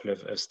a couple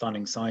of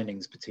stunning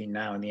signings between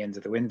now and the end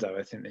of the window,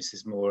 I think this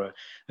is more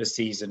a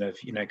season of,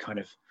 kind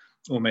of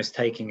almost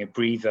taking a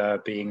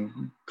breather,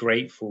 being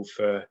grateful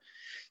for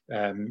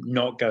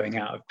not going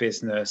out of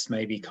business,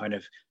 maybe kind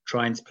of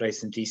trying to play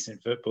some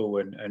decent football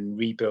and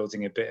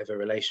rebuilding a bit of a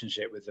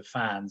relationship with the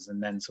fans,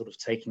 and then sort of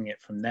taking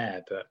it from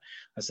there. But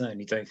I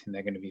certainly don't think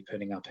they're going to be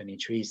putting up any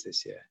trees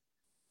this year.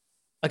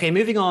 Okay,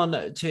 moving on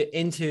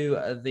into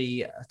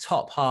the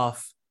top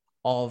half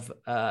of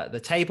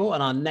the table,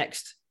 and our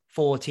next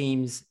 4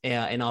 teams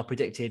in our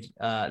predicted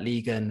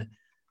Ligue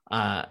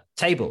 1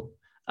 table.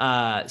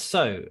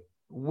 So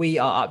we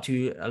are up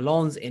to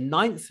Lens in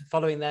 9th.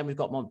 Following them, we've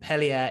got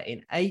Montpellier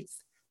in 8th,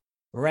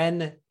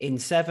 Rennes in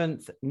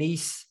 7th,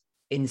 Nice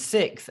in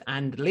 6th,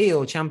 and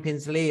Lille,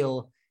 champions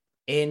Lille,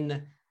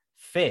 in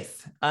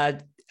 5th.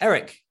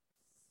 Eric,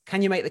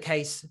 can you make the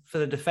case for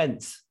the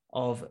defense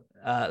of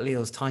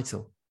Lille's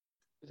title?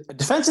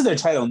 Defense of their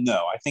title,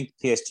 no. I think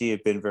PSG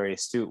have been very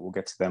astute. We'll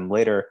get to them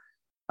later.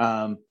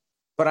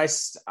 But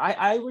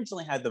I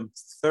originally had them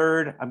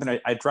 3rd.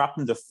 I dropped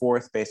them to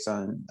 4th based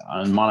on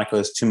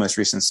Monaco's 2 most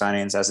recent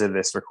signings. As of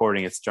this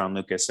recording, it's John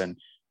Lucas and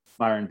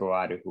Myron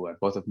Boadu, who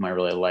both of them I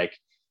really like.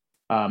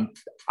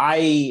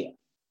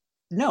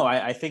 No,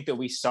 I think that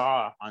we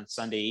saw on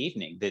Sunday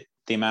evening that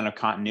the amount of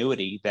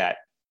continuity that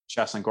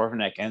Jocelyn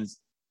Gorvanek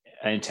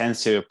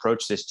intends to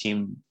approach this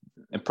team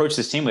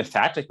with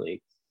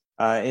tactically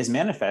is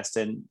manifest.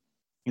 And,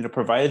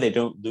 provided they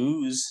don't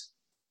lose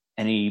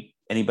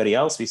anybody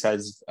else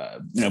besides,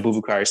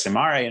 Boubacar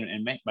Soumaré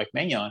and Mike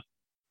Maignan,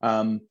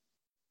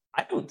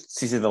 I don't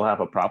see that they'll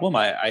have a problem.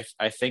 I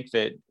think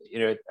that,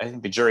 I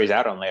think the jury's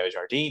out on Leo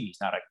Jardim.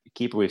 He's not a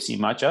keeper we've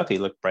seen much of. He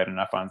looked bright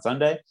enough on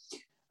Sunday.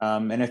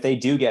 And if they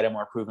do get a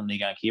more proven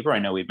Ligue 1 keeper, I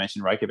know we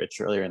mentioned Rajkovic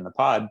earlier in the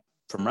pod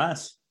from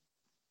Russ.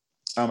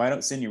 I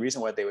don't see any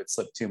reason why they would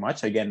slip too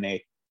much. Again,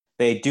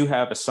 they do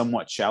have a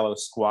somewhat shallow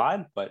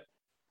squad, but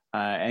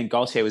and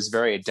Galtier was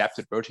very adept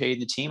at rotating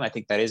the team. I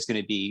think that is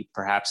going to be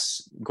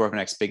perhaps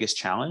Gorvanek's biggest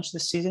challenge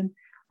this season,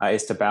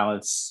 is to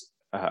balance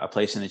a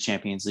place in the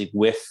Champions League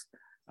with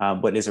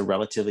what is a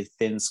relatively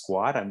thin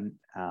squad. And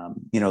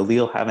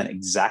Lille haven't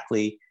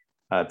exactly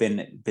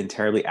been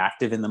terribly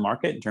active in the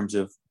market in terms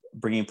of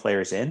bringing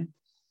players in.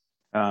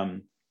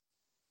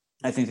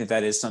 I think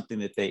that is something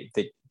that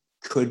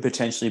could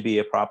potentially be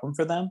a problem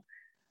for them.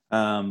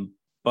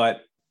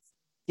 But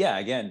yeah,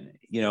 again,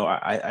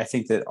 I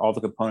think that all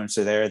the components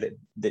are there. That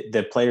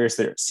the players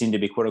that seem to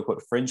be quote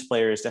unquote fringe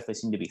players definitely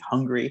seem to be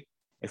hungry.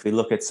 If we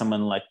look at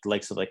someone like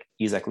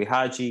Isaac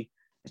Lihaji,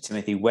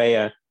 Timothy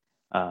Weah,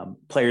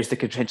 players that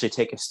could potentially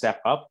take a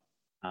step up,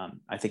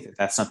 I think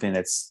that's something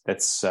that's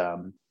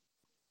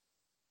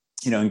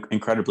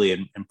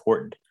incredibly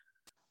important.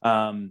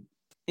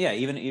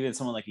 Even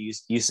someone like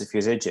Yusuf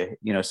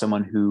Yazidja,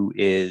 someone who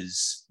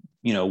is,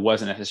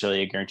 wasn't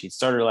necessarily a guaranteed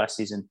starter last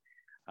season,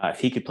 if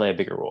he could play a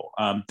bigger role.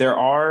 There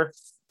are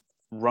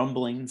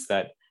rumblings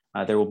that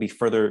there will be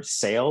further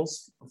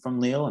sales from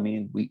Lille. I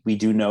mean, we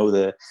do know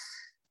the,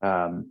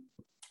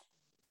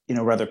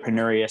 rather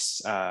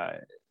penurious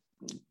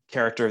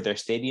character of their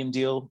stadium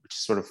deal, which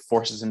sort of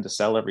forces them to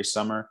sell every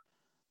summer.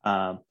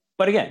 But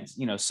again,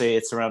 say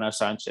it's Serrano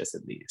Sanchez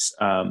at least.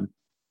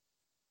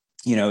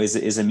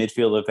 Is a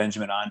midfield of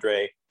Benjamin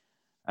Andre,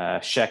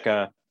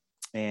 Sheka,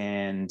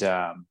 and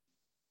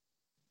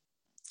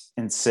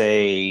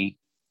say,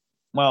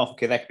 well,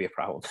 okay, that could be a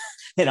problem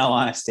in all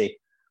honesty.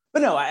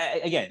 But no,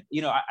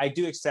 I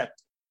do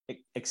expect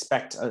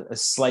a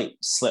slight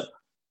slip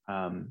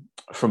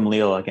from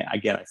Lille. Again,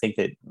 I think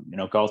that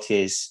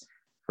Galtier's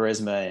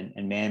charisma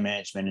and man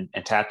management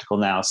and tactical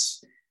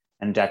nous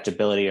and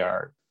adaptability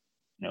are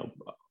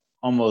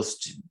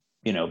almost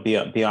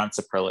beyond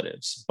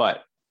superlatives.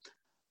 But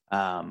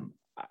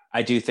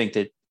I do think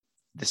that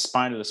the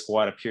spine of the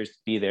squad appears to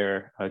be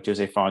there.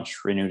 Jose Fonte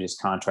renewed his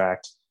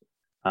contract.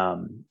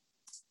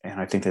 And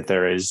I think that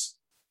there is,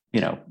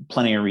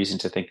 plenty of reason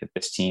to think that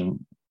this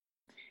team,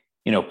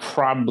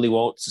 probably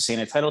won't sustain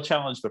a title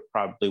challenge, but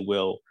probably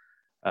will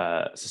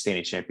sustain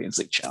a Champions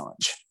League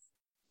challenge.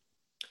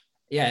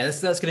 Yeah,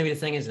 that's going to be the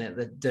thing, isn't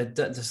it?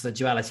 Just the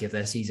duality of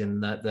their season,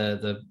 that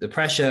the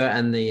pressure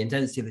and the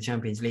intensity of the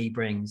Champions League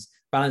brings,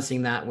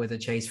 balancing that with a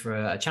chase for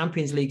a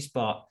Champions League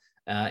spot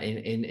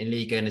in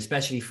Liga, and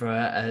especially for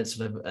a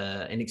sort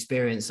of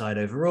inexperienced side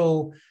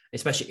overall,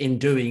 especially in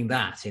doing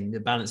that, in the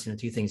balancing the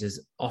two things, has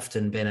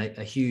often been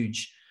a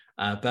huge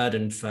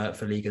burden for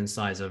Liga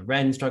sides.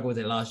 Rennes struggled with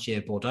it last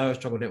year. Bordeaux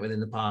struggled with it in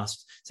the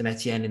past. Saint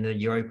Etienne in the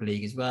Europa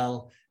League as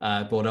well.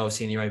 Bordeaux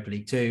in the Europa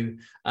League too.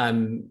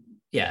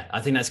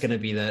 I think that's going to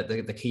be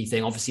the key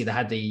thing. Obviously, they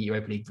had the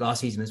Europa League last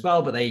season as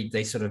well, but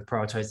they sort of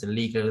prioritized the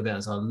league a little bit.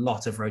 There's a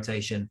lot of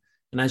rotation.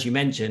 And as you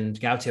mentioned,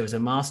 Galtier was a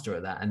master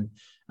at that. And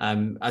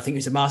I think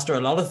he's a master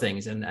at a lot of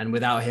things. And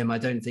without him, I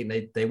don't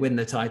think they win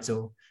the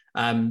title.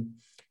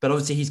 But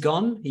obviously, he's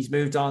gone. He's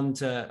moved on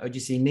to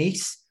OGC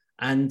Nice.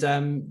 And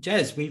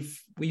Jez,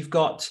 we've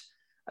got,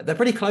 they're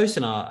pretty close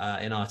in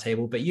our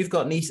table, but you've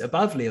got Nice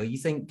above Lille. You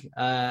think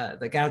that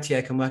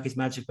Galtier can work his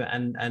magic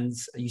and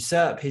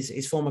usurp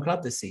his former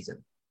club this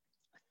season?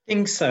 I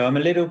think so. I'm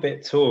a little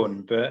bit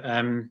torn, but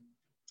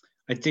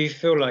I do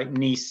feel like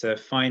Nice are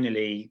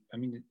finally,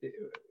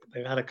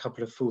 they've had a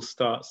couple of false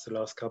starts the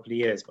last couple of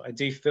years, but I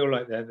do feel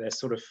like they're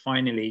sort of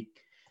finally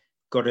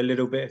got a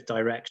little bit of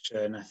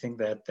direction. I think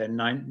they're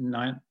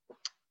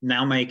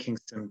now making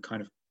some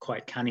kind of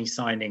quite canny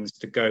signings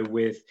to go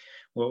with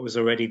what was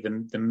already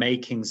the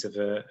makings of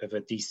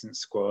a decent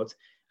squad.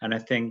 And I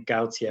think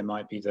Galtier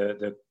might be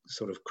the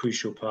sort of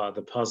crucial part of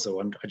the puzzle.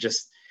 And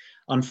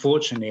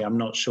unfortunately, I'm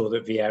not sure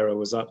that Vieira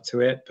was up to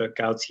it, but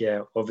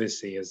Galtier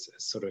obviously as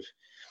sort of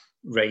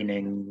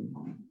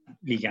reigning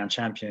Ligue 1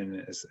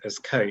 champion as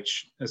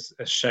coach has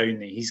shown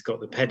that he's got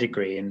the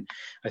pedigree. And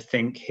I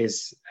think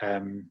his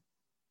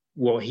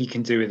what he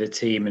can do with the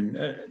team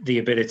and the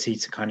ability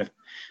to kind of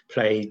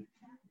play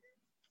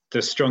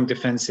the strong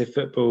defensive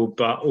football,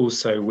 but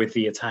also with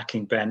the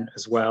attacking bent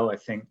as well. I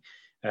think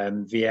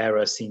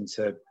Vieira seemed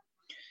to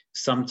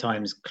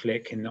sometimes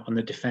click on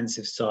the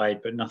defensive side,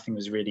 but nothing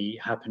was really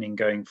happening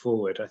going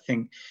forward. I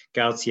think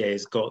Galtier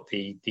has got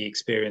the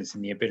experience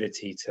and the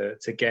ability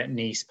to get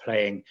Nice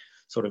playing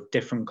sort of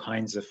different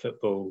kinds of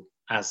football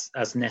as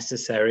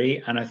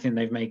necessary. And I think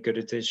they've made good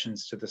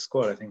additions to the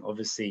squad. I think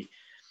obviously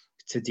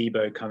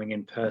Todibo coming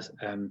in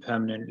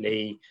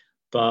permanently,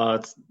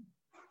 but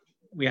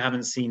we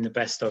haven't seen the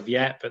best of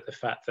yet. But the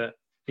fact that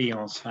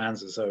Lyon's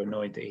fans are so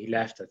annoyed that he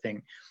left, I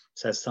think,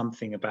 says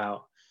something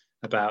about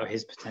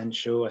his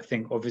potential. I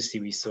think obviously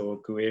we saw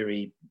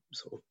Gouiri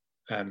sort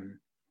of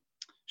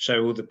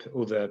show all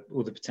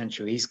the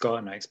potential he's got,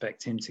 and I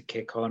expect him to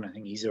kick on. I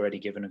think he's already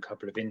given a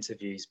couple of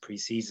interviews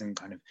pre-season,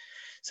 kind of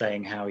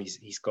saying how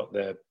he's got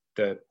the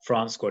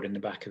France squad in the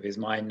back of his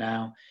mind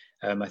now.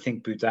 I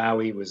think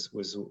Boudaoui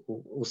was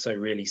also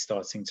really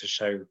starting to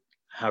show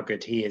how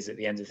good he is at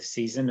the end of the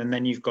season. And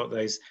then you've got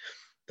those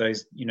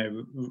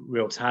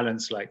real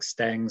talents like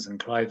Stengs and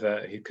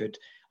Kluivert who could,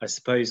 I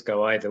suppose,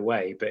 go either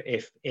way. But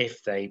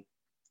if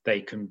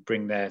they can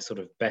bring their sort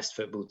of best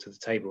football to the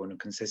table on a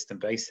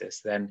consistent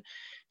basis, then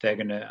they're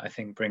going to, I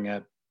think, bring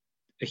a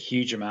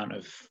huge amount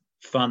of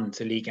fun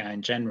to Liga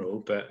in general,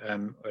 but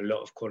a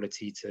lot of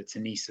quality to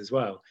Nice as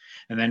well.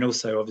 And then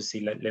also,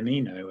 obviously,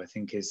 Lemino, I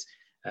think, is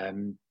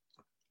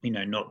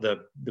not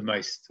the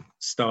most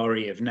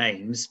starry of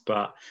names,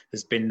 but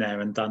has been there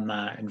and done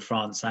that in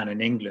France and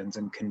in England,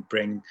 and can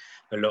bring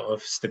a lot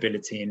of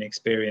stability and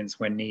experience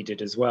when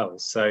needed as well.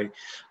 So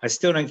I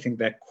still don't think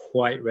they're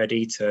quite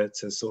ready to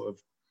sort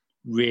of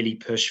really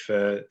push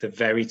for the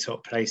very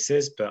top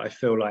places, but I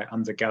feel like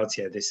under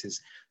Galtier this is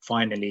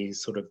finally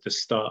sort of the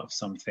start of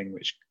something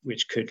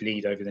which could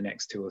lead over the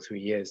next 2 or 3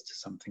 years to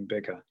something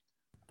bigger.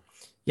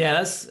 Yeah,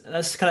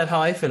 that's kind of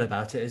how I feel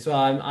about it as well.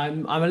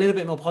 I'm a little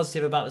bit more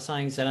positive about the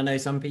signings, and I know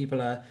some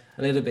people are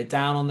a little bit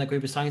down on the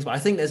group of signings, but I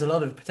think there's a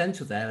lot of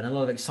potential there and a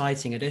lot of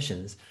exciting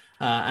additions.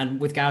 And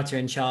with Galtier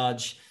in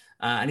charge,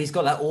 and he's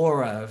got that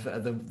aura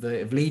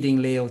of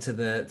leading Lille to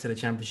the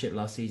championship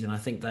last season. I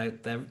think they're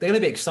going to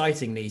be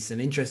exciting, Nice,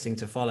 and interesting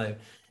to follow,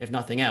 if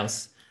nothing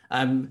else.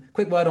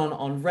 Quick word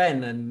on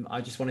Rennes, and I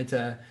just wanted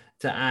to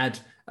add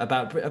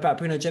about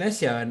Bruno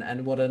Genesio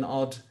and what an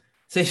odd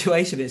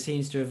situation it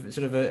seems to have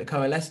sort of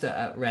coalesced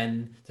at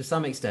Rennes to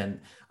some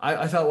extent.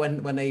 I felt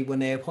when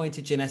they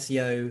appointed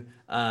Genesio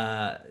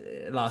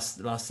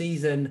last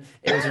season,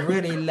 it was a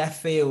really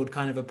left field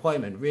kind of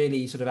appointment,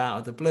 really sort of out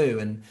of the blue,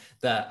 and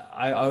that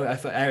I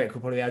thought Eric will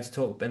probably be able to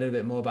talk a little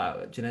bit more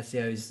about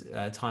Genesio's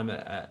time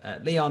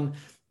at Lyon.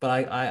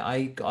 But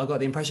I got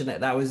the impression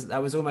that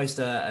was almost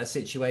a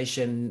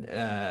situation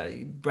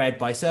bred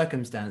by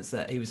circumstance,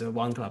 that he was a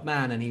one club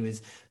man and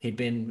he'd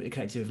been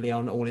connected with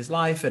Lyon all his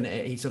life, and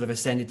he sort of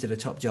ascended to the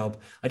top job.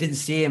 I didn't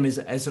see him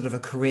as sort of a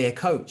career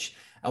coach.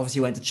 Obviously,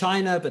 he went to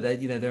China, but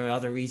there are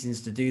other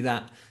reasons to do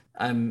that.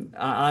 I'm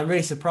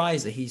really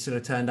surprised that he sort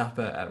of turned up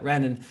at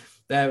Rennes. And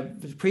their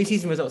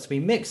pre-season results have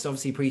been mixed.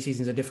 Obviously,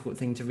 pre-season is a difficult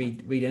thing to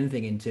read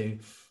anything into.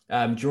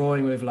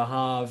 Drawing with Le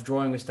Havre,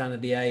 drawing with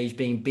Standard Liège,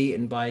 being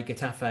beaten by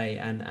Getafe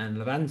and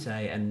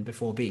Levante, and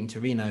before beating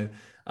Torino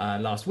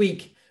last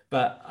week.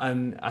 But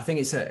I think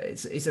it's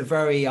a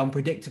very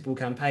unpredictable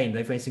campaign.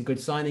 They've made some good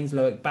signings.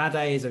 Loic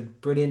Bade is a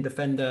brilliant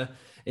defender.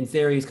 In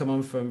theory, he's come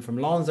on from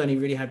Lens. Only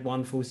really had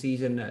one full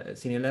season at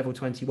senior level.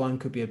 21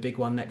 could be a big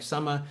one next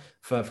summer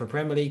for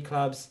Premier League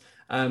clubs.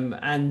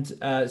 And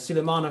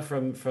Sulemana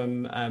from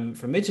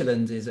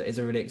Midtjylland is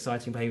a really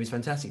exciting player. He was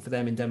fantastic for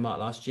them in Denmark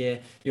last year.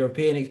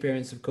 European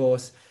experience, of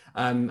course.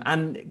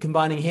 And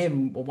combining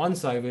him on one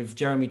side with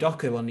Jeremy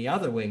Doku on the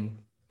other wing,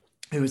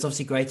 who was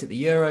obviously great at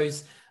the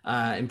Euros,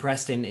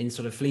 impressed in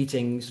sort of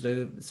fleeting sort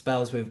of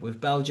spells with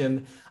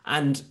Belgium,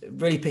 and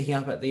really picking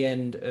up at the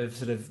end of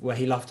sort of where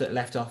he left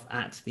off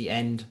at the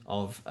end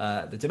of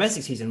the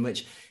domestic season,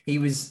 which he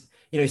was,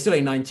 still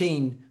in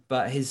 19,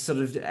 but his sort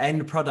of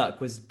end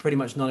product was pretty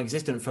much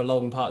non-existent for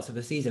long parts of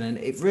the season. And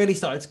it really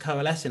started to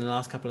coalesce in the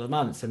last couple of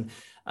months. And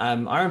I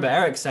remember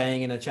Eric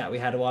saying in a chat we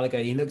had a while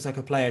ago, he looks like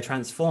a player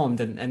transformed,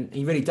 and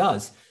he really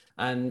does.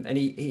 And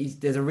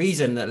there's a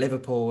reason that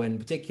Liverpool in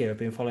particular have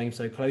been following him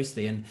so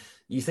closely. And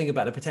you think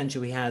about the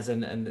potential he has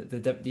and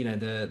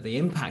the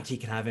impact he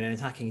can have in an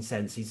attacking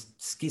sense. He's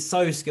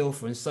so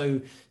skillful and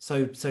so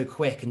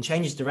quick, and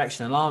changes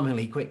direction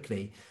alarmingly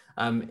quickly.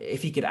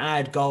 If he could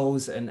add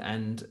goals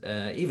and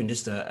even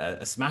just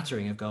a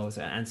smattering of goals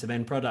and some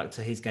end product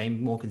to his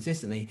game more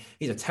consistently,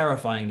 he's a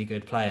terrifyingly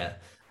good player.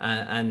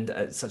 And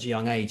at such a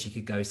young age, he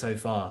could go so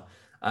far.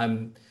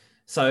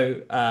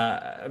 So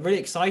really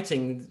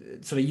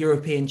exciting sort of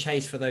European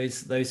chase for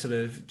those sort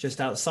of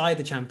just outside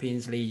the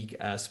Champions League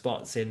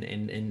spots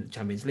in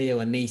Champions League,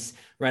 and Nice,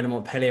 Rennes,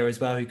 Montpellier as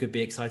well, who could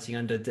be exciting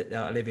under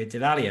Olivier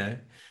Delalio.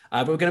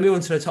 But we're going to move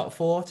on to the top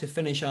four to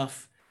finish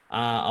off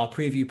our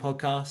preview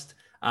podcast.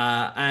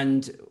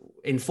 And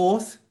in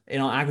fourth,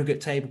 in our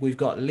aggregate table, we've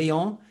got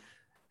Lyon.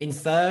 In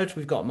third,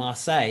 we've got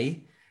Marseille.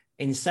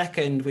 In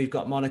second, we've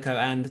got Monaco,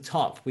 and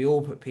top, we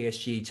all put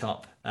PSG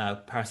top.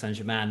 Paris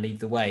Saint-Germain lead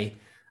the way.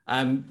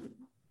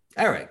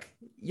 Eric,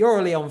 you're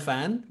a Lyon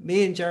fan.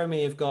 Me and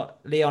Jeremy have got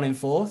Lyon in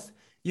fourth.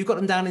 You've got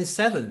them down in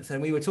seventh,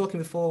 and we were talking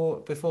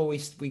before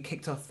we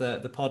kicked off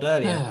the pod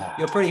earlier.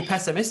 You're pretty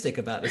pessimistic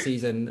about the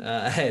season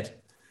ahead.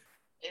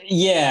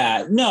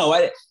 Yeah,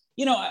 no,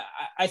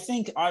 I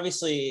think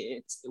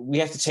obviously we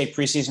have to take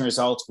preseason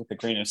results with a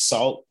grain of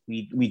salt.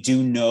 We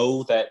do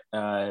know that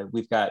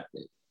we've got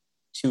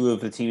two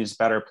of the team's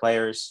better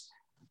players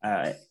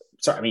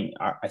sorry, I mean,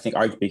 I think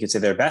arguably you could say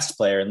their best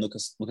player, and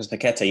Lucas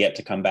Paqueta yet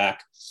to come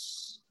back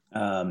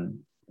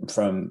from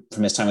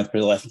his time with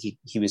Brazil. I think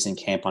he was in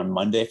camp on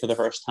Monday for the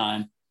first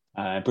time.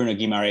 Bruno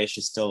Guimaraes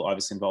is still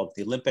obviously involved with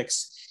the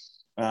Olympics.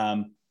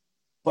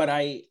 But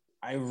I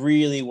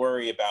really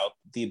worry about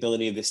the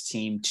ability of this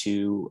team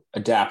to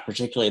adapt,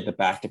 particularly at the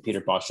back, to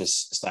Peter Bosz's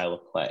style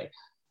of play.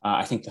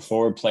 I think the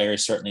forward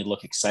players certainly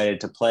look excited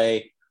to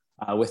play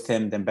with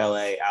him.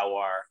 Dembele,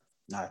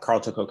 Aouar, Carl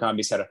Toko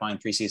Ekambi's had a fine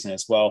preseason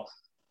as well.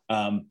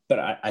 But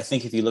I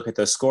think if you look at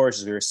those scores,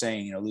 as we were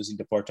saying, losing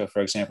to Porto,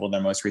 for example, in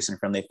their most recent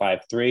friendly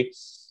 5-3,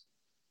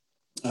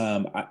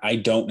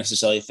 I don't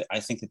necessarily.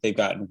 I think that they've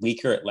gotten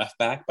weaker at left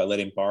back by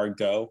letting Barr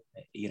go.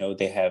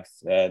 They have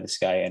this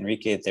guy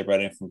Enrique that they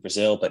brought in from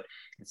Brazil. But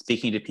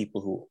speaking to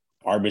people who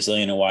are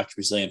Brazilian and watch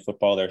Brazilian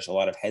football, there's a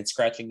lot of head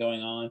scratching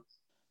going on.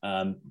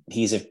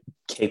 He's a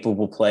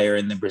capable player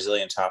in the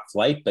Brazilian top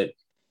flight, but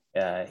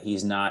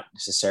he's not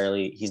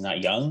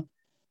young.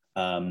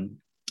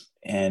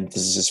 And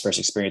this is his first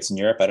experience in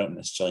Europe. I don't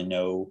necessarily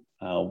know,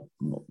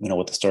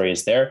 what the story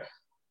is there.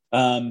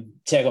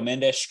 Thiago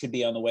Mendes could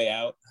be on the way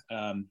out.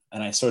 And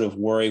I sort of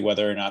worry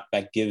whether or not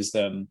that gives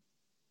them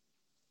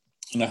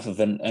enough of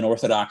an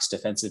orthodox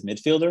defensive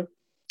midfielder.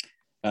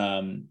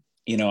 I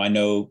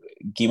know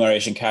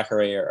Guimaraes and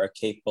Caqueret are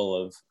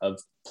capable of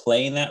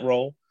playing that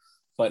role,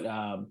 but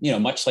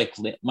much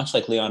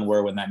like Leon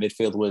were when that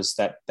midfield was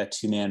that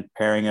two-man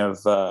pairing of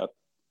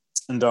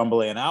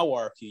Ndombele and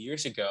Aouar a few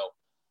years ago.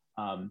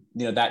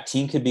 That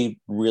team could be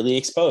really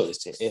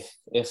exposed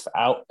if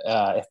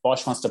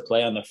Bosz wants to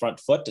play on the front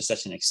foot to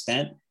such an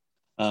extent.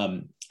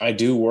 I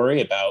do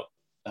worry about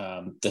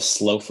the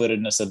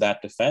slow-footedness of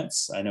that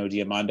defense. I know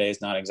Diomande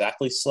is not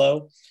exactly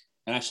slow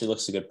and actually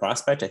looks a good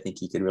prospect. I think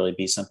he could really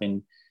be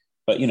something,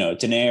 but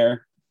Denayer,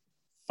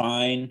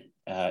 fine,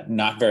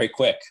 not very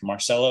quick.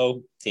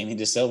 Marcelo, Damien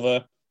Da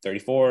Silva,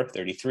 34,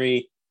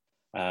 33,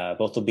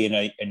 both will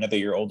be another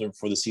year older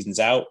before the season's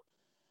out.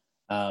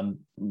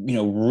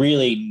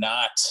 Really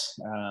not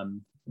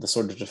the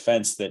sort of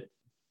defense that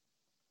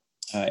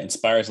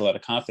inspires a lot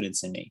of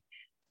confidence in me.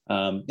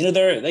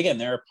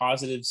 There are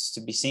positives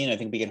to be seen. I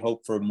think we can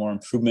hope for more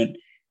improvement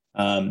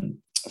from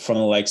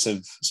the likes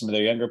of some of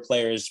their younger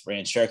players.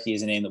 Ryan Sharkey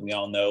is a name that we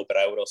all know, but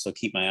I would also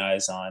keep my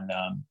eyes on,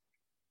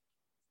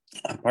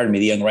 the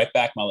young right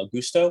back, Malo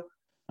Gusto.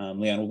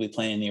 Leon will be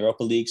playing in the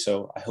Europa League,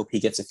 so I hope he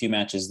gets a few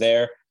matches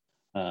there.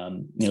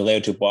 Leo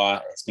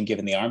Dubois has been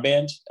given the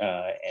armband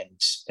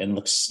and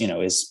looks,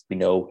 we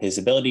know his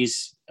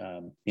abilities,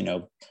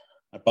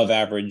 above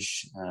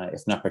average,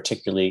 if not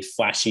particularly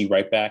flashy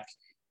right back.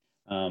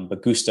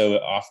 But Gusto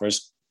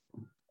offers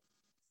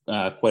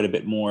quite a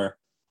bit more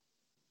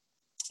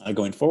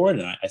going forward.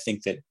 And I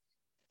think that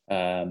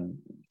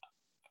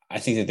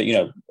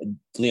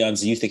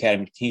Leon's youth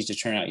academy continues to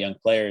turn out young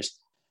players.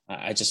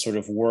 I just sort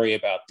of worry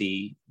about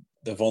the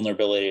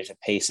vulnerability to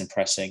pace and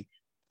pressing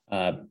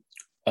of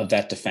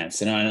that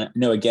defense. And I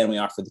know, again, we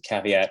offered the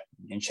caveat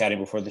in chatting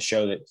before the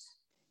show that,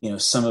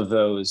 some of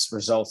those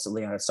results that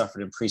Leon had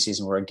suffered in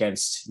preseason were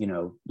against,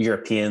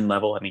 European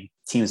level. I mean,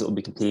 teams that will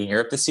be competing in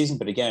Europe this season.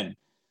 But again,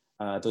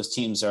 those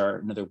teams are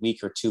another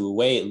week or two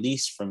away, at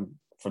least from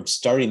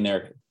starting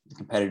their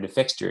competitive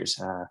fixtures,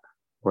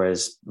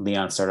 whereas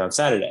Leon started on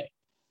Saturday.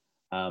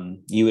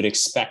 You would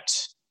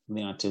expect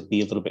Leon to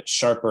be a little bit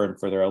sharper and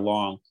further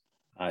along,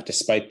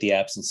 despite the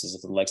absences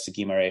of the likes of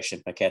Guimaraes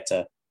and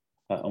Paqueta,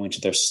 owing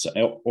to their,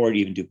 or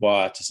even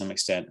Dubois to some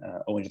extent,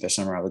 owing to their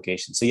summer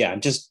obligations. So yeah,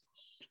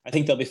 I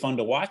think they'll be fun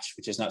to watch,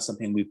 which is not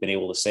something we've been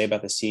able to say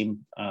about this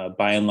team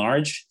by and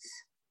large,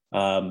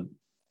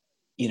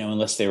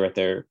 unless they were at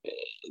their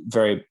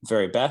very,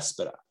 very best.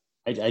 But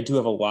I do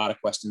have a lot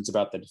of questions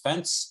about the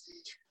defense.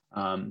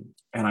 And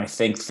I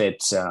think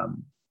that,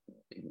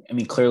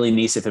 clearly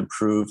Nice have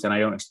improved, and I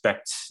don't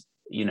expect,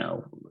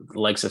 the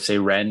likes of, say,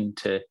 Rennes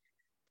to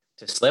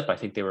slip. I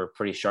think they were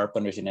pretty sharp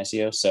under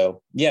Genesio.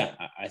 So yeah,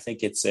 I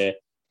think it's that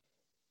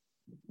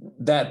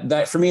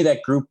for me,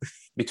 that group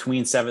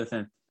between seventh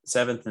and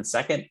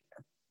second,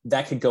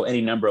 that could go any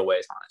number of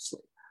ways,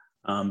 honestly.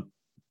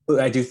 But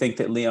I do think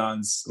that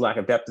Leon's lack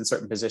of depth in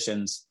certain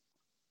positions,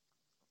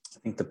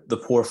 I think the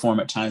poor form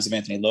at times of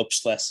Anthony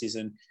Lopes last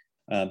season,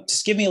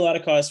 just give me a lot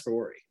of cause for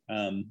worry.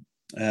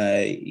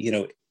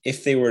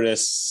 If they were to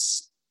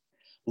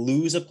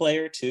lose a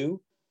player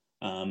too,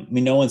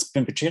 no one's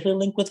been particularly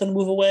linked with them to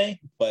move away,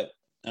 but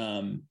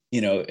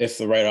if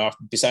the write-off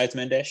besides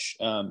Mendes,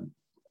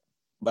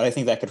 but I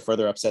think that could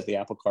further upset the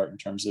apple cart in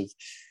terms of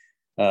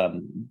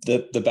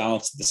the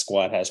balance that the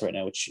squad has right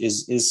now, which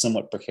is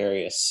somewhat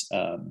precarious,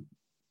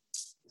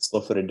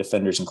 slow-footed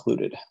defenders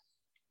included.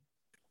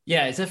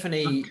 Yeah, it's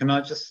definitely. Can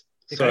I just?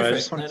 Sorry, I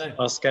just want to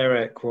ask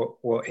Eric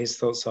what his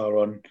thoughts are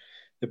on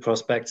the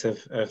prospect of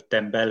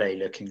Dembele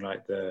looking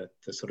like the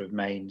sort of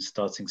main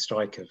starting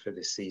striker for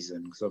this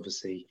season, because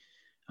obviously,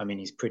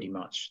 he's pretty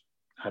much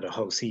had a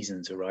whole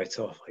season to write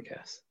off, I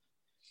guess.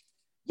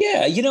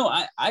 Yeah,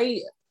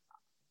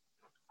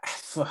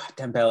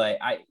 Dembele,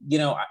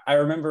 I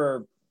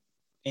remember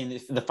in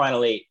the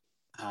final eight,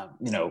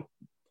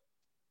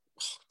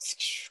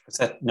 was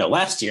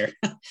last year.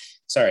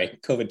 Sorry,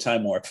 COVID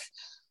time warp.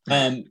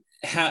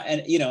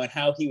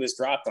 How he was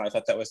dropped, and I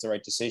thought that was the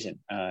right decision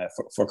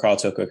for Karl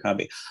Toko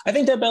Ekambi. I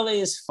think Dembele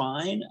is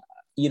fine.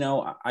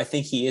 I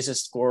think he is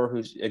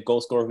a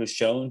goal scorer who's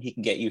shown he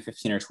can get you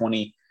 15 or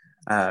 20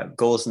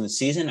 goals in the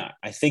season.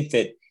 I think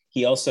that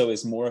he also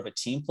is more of a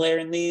team player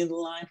in the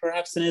line,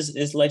 perhaps, than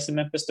his likes of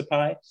Memphis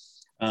Depay.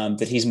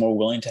 That he's more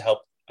willing to help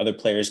other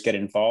players get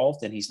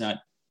involved, and he's not,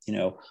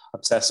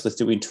 obsessed with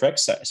doing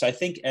tricks. So I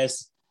think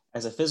as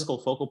a physical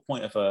focal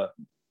point of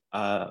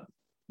a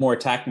more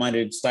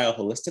attack-minded style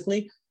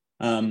holistically,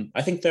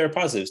 I think there are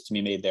positives to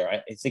be made there.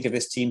 I think if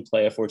this team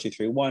play a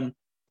 4-2-3-1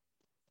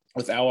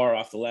 with Aouar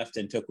off the left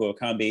and Toko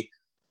Ekambi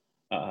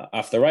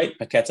off the right,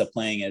 Paqueta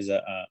playing as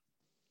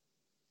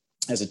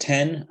a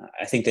 10,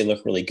 I think they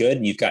look really good.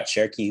 And you've got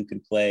Cherki who can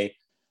play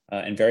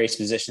in various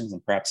positions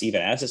and perhaps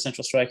even as a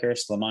central striker.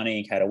 Slimani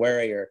and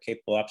Kadewere are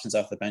capable options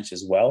off the bench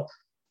as well.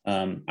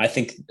 I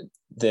think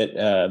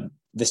that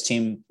this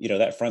team,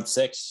 that front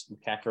six,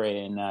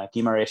 Kakare and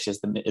Guimaraes as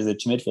the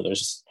two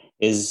midfielders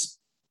is,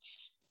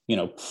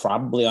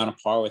 probably on a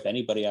par with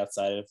anybody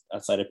outside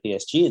of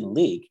PSG in the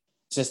league.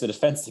 It's just the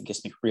defense that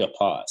gives me real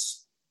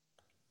pause.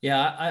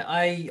 Yeah,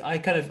 I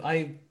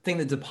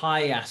think the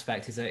Depay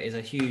aspect is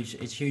a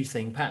huge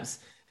thing. Perhaps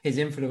his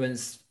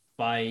influence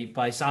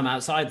by some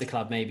outside the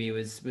club maybe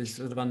was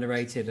sort of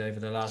underrated over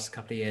the last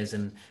couple of years,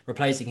 and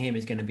replacing him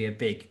is going to be a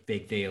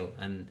big deal.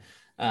 And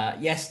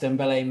yes,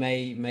 Dembele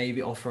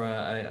may offer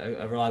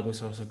a reliable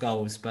source of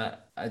goals,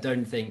 but I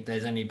don't think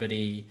there's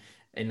anybody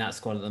in that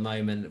squad at the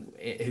moment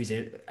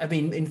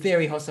in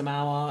theory, Houssem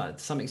Aouar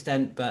to some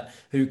extent, but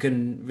who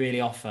can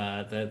really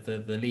offer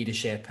the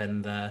leadership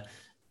and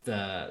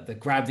the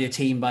grab your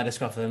team by the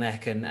scruff of the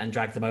neck and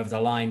drag them over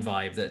the line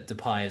vibe that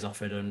Depay has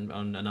offered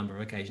on a number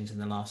of occasions in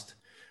the last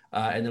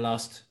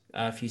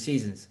few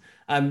seasons.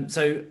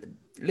 So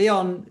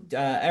Lyon,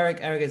 Eric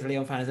as a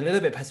Lyon fan is a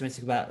little bit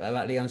pessimistic about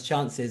Lyon's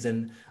chances,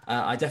 and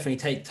I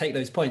definitely take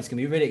those points. It's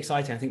going to be really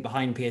exciting. I think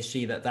behind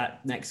PSG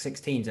that next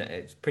 16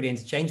 it's pretty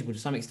interchangeable to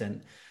some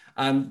extent.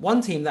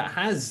 One team that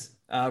has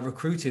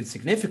recruited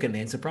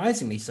significantly and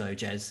surprisingly so,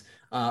 Jez,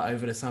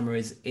 over the summer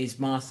is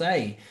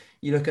Marseille.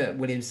 You look at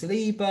William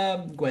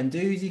Saliba,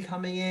 Guendouzi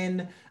coming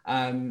in,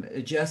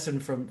 Gerson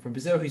from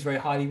Brazil, who's very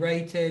highly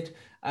rated.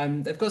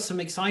 They've got some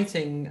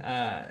exciting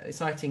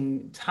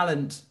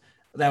talent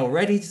there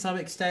already to some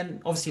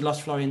extent. Obviously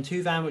lost Florian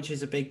Thauvin, which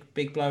is a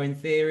big blow in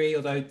theory,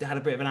 although they had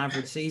a bit of an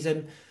average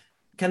season.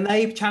 Can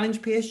they challenge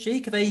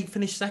PSG? Can they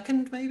finish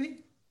second,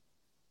 maybe?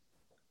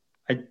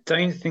 I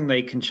don't think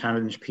they can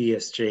challenge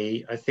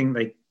PSG. I think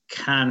they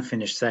can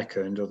finish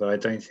second, although I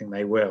don't think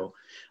they will.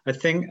 I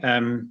think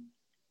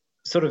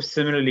sort of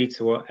similarly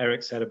to what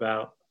Eric said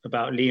about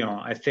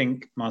Lyon, I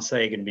think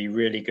Marseille are going to be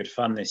really good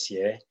fun this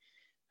year.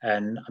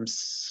 And I'm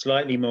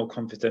slightly more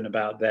confident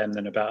about them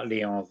than about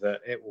Lyon that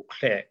it will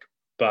click.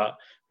 But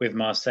with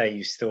Marseille,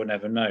 you still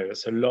never know.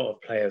 It's a lot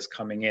of players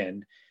coming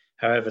in.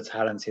 However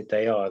talented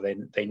they are,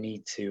 they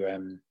need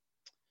to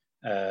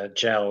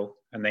gel,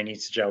 and they need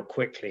to gel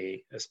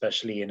quickly,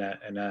 especially in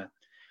a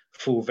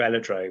full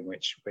velodrome,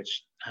 which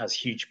has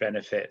huge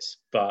benefits,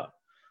 but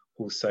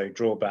also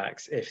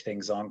drawbacks if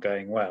things aren't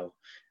going well.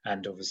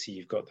 And obviously,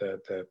 you've got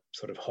the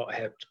sort of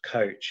hot-headed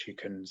coach who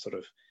can sort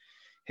of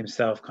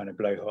himself kind of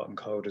blow hot and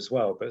cold as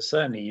well. But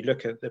certainly you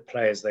look at the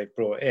players they've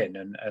brought in,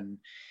 and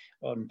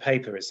on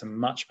paper it's a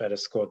much better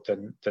squad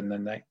than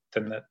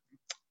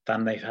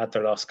they've had the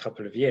last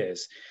couple of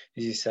years.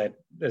 As you said,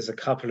 there's a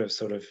couple of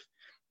sort of,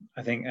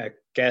 I think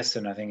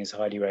Gerson I think is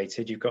highly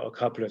rated. You've got a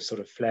couple of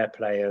sort of flair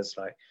players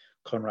like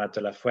Conrad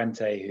de la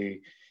Fuente, who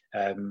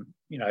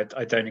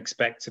I don't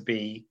expect to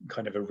be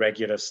kind of a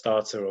regular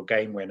starter or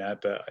game winner,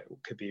 but it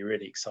could be a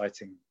really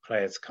exciting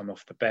player to come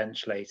off the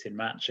bench late in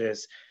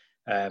matches.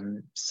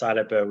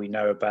 Saliba, we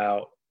know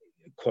about,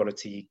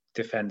 quality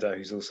defender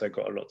who's also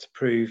got a lot to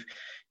prove.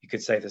 You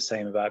could say the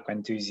same about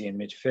Guendouzi in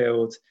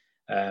midfield,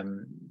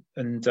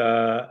 and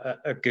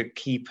a good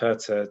keeper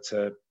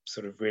to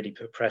sort of really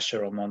put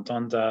pressure on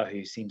Mandanda,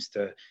 who seems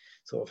to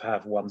sort of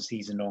have one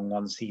season on,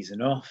 one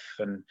season off.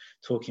 And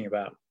talking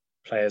about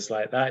players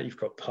like that, you've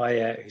got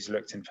Payet, who's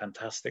looked in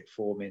fantastic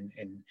form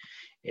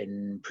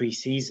in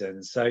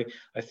pre-season. So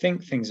I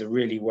think things are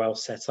really well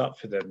set up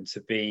for them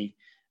to be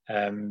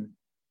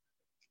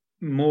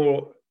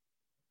more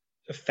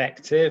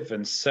effective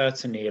and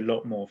certainly a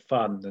lot more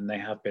fun than they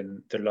have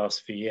been the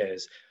last few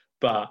years.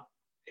 But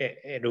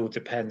it all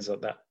depends on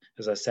that.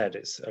 As I said,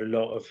 it's a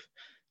lot of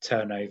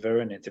turnover,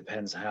 and it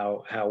depends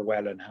how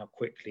well and how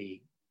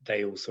quickly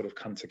they all sort of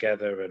come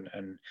together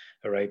and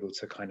are able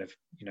to kind of,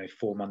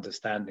 form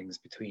understandings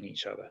between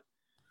each other.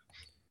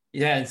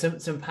 Yeah, and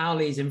some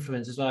Pauli's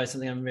influence as well is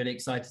something I'm really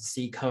excited to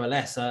see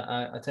coalesce.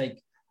 I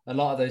take a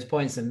lot of those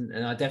points,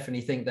 and I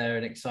definitely think they're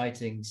an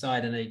exciting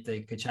side, and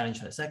they could challenge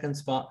for that second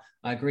spot.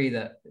 I agree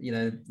that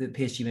the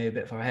PSG may be a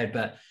bit far ahead,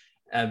 but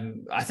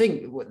I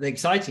think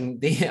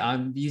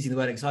I'm using the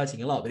word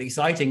exciting a lot, but the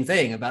exciting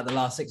thing about the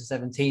last 6 or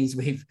 7 teams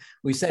we've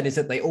said is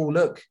that they all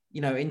look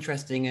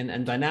interesting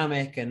and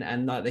dynamic,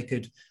 and like they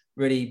could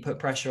really put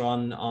pressure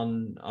on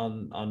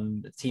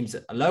teams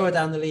that are lower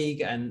down the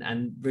league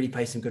and really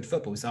play some good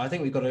football. So I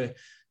think we've got a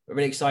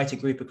really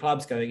excited group of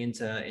clubs going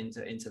into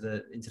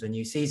the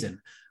new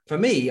season. For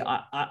me,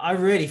 I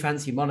really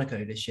fancy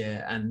Monaco this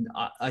year, and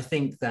I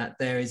think that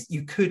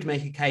you could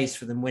make a case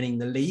for them winning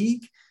the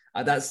league.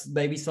 That's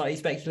maybe slightly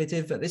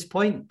speculative at this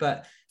point,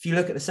 but if you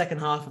look at the second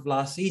half of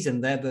last season,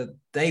 they're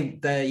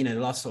the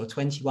last sort of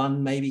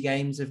 21 maybe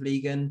games of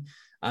Ligue 1,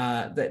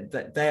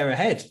 they're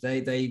ahead.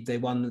 They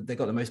won. They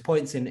got the most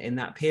points in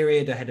that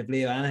period, ahead of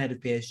Lyon and ahead of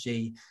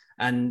PSG.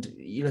 And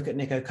you look at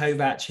Niko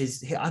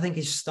Kovac, I think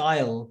his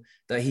style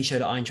that he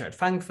showed at Eintracht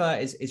Frankfurt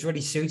is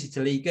really suited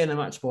to Ligue 1, a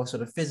much more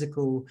sort of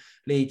physical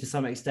league to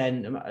some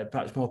extent,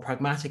 perhaps more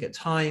pragmatic at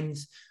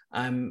times.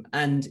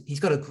 And he's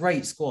got a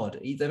great squad.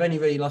 They've only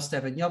really lost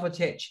Stevan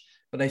Jovetic,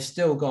 but they've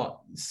still got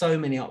so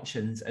many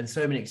options and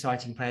so many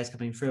exciting players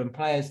coming through. And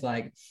players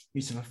like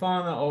Youssouf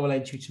Fofana,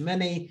 Aurelien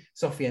Tchouameni,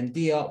 Sofiane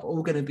Diop,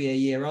 all going to be a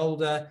year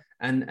older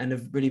and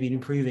have really been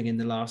improving in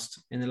the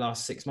last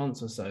 6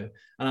 months or so.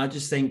 And I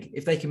just think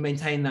if they can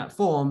maintain that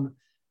form,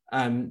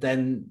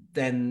 then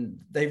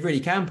they really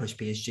can push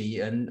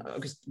PSG. And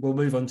we'll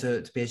move on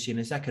to PSG in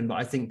a second, but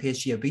I think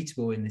PSG are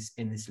beatable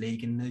in this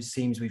league, and those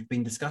teams we've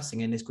been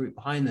discussing in this group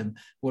behind them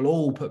will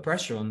all put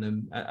pressure on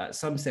them at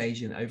some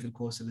stage over the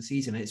course of the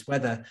season. It's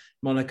whether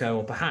Monaco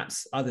or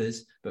perhaps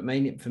others, but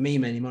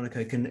mainly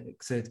Monaco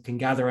can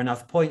gather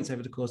enough points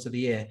over the course of the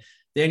year.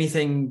 The only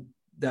thing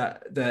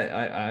that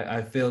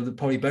I feel that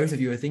probably both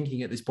of you are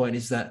thinking at this point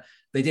is that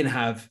they didn't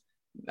have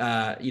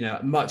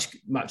much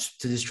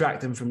to distract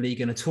them from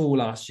Ligue 1 at all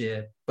last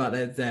year,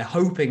 but they're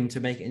hoping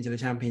to make it into the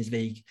Champions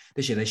League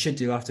this year. They should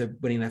do after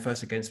winning their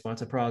first against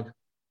Sparta Prague.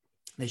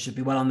 They should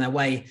be well on their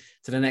way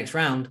to the next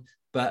round,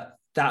 but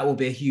that will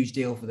be a huge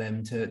deal for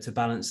them to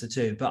balance the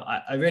two. But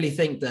I really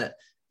think that,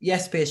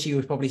 yes, PSG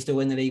would probably still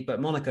win the league, but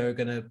Monaco are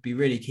going to be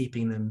really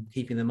keeping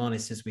them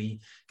honest as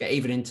we get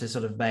even into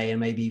sort of May and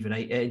maybe even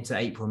into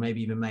April,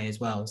 maybe even May as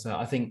well. So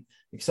I think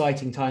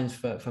exciting times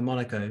for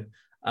Monaco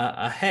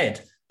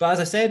ahead. But as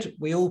I said,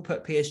 we all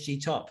put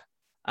PSG top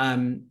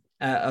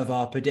of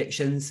our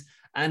predictions.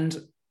 And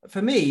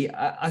for me,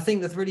 I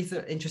think the really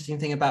interesting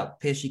thing about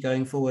PSG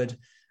going forward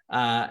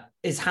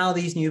is how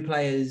these new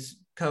players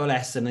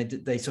coalesce and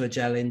they sort of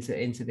gel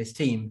into this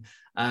team.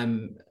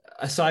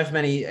 Aside from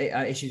any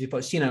issues with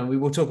Pochettino, and we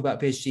will talk about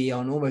PSG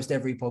on almost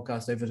every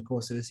podcast over the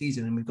course of the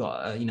season, and we've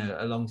got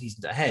a long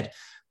season ahead.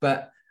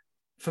 But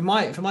from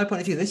my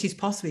point of view, this is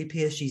possibly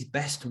PSG's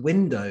best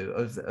window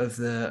of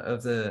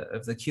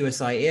the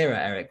QSI era.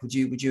 Eric, would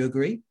you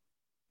agree?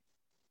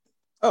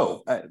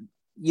 I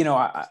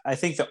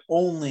think the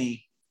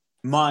only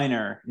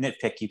minor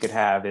nitpick you could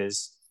have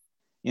is,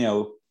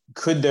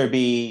 could there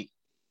be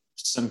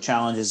some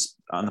challenges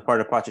on the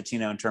part of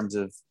Pochettino in terms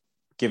of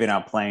giving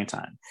out playing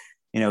time?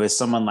 Is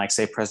someone like,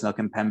 say, Presnel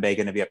Kimpembe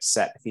going to be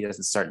upset if he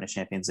doesn't start in a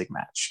Champions League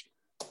match?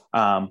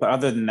 But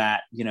other than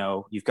that,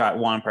 you've got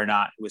Juan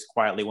Bernat, who was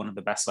quietly one of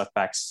the best left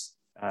backs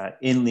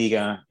in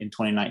Liga in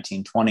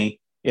 2019-20,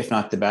 if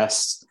not the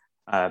best.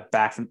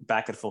 Back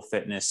at full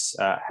fitness.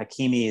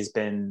 Hakimi has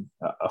been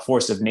a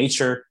force of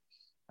nature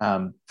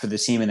for the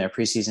team in their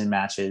preseason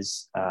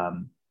matches.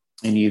 And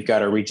you've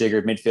got a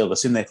rejiggered midfield.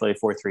 Assume they play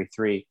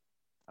 4-3-3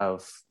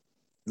 of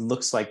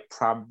looks like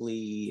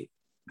probably.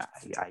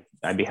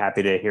 I'd be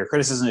happy to hear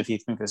criticism if you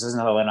think this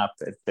isn't a lineup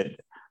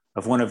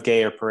of one of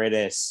Gay or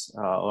Paredes,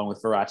 along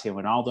with Verratti and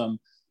Wijnaldum.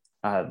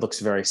 Looks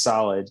very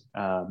solid.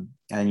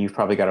 And you've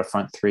probably got a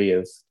front three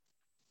of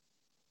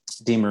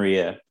Di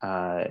Maria,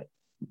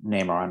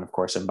 Neymar, and of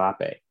course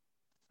Mbappe.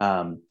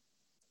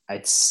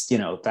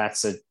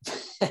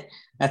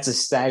 That's a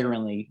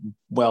staggeringly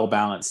well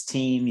balanced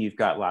team. You've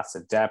got lots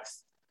of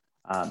depth.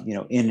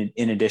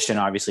 In addition,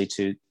 obviously,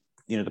 to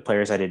the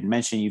players I didn't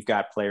mention, you've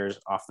got players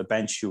off the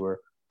bench who are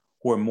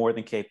more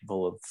than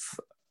capable of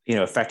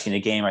affecting the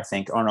game. I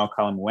think Arnaud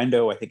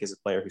Kalimuendo, is a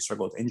player who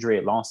struggled with injury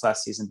at Lens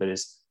last season, but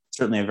is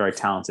certainly a very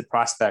talented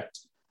prospect.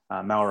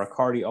 Mauro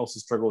Icardi also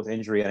struggled with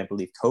injury and I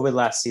believe COVID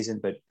last season,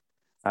 but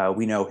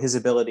we know his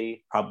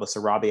ability. Pablo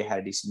Sarabia had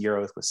a decent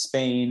Euros with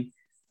Spain.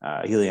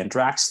 Julian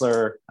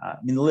Draxler.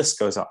 The list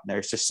goes on.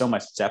 There's just so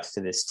much depth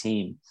to this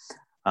team.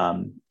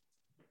 And,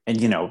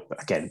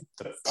 again,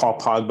 the Paul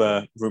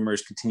Pogba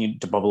rumors continue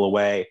to bubble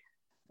away.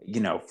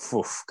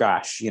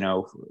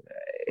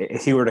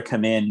 If he were to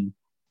come in,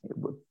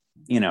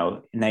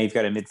 now you've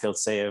got a midfield,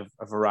 say, of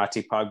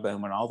Verratti, Pogba,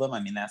 and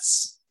Wijnaldum.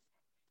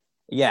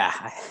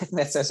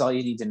 That's all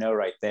you need to know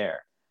right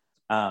there.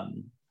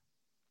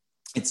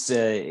 It's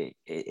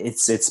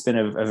been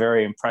a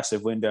very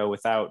impressive window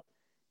without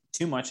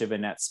too much of a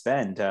net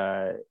spend.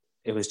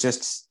 It was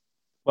just,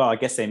 I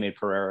guess they made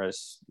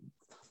Pereira's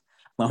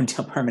loan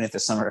deal permanent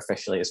this summer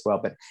officially as well,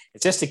 but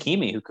it's just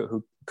Hakimi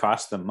who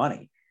cost them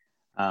money.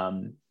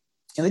 And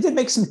they did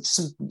make some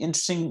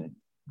interesting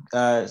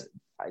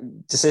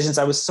decisions.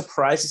 I was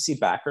surprised to see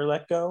Bakker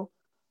let go.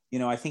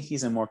 I think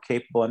he's a more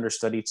capable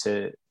understudy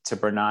to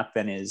Bernat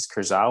than is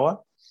Kurzawa.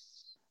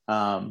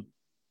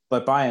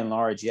 But by and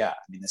large,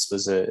 this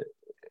was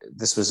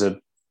a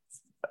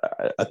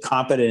a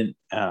competent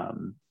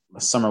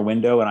summer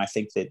window, and I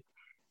think that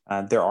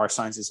there are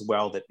signs as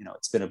well that,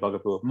 it's been a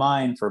bugaboo of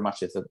mine for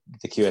much of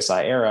the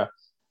QSI era,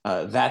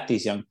 that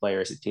these young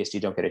players at PSG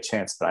don't get a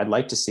chance. But I'd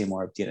like to see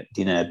more of Dina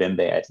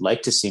Abimbe. I'd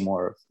like to see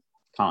more of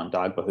Colin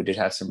Dogba, who did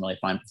have some really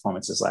fine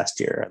performances last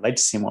year. I'd like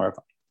to see more of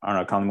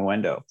Arnaud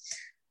Kalimuendo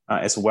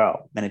as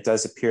well. And it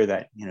does appear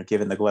that,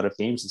 given the glut of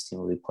games this team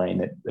will be playing,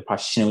 that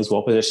Pochettino is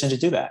well positioned to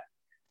do that.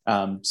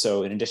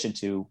 So in addition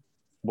to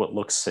what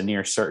looks a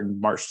near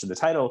certain march to the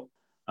title,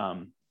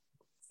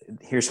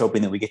 here's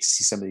hoping that we get to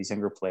see some of these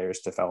younger players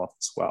develop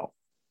as well.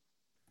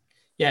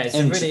 Yeah, it's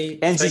and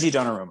really... And Gigi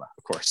Donnarumma,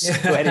 of course,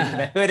 who I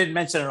didn't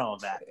mention all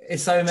of that.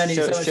 It's so much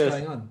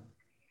going on.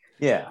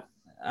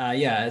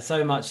 Yeah.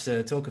 So much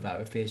to talk about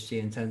with PSG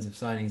in terms of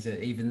signings.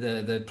 Even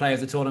the player of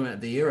the tournament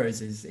at the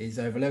Euros is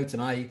overlooked.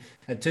 And I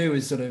too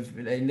was sort of,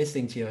 in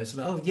listening to you, I was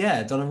sort of,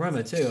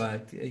 Donnarumma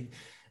too.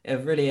 A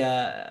really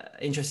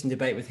interesting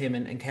debate with him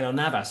and Keylor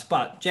Navas.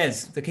 But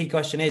Jez, the key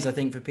question is, I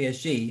think, for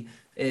PSG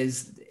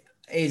is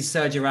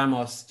Sergio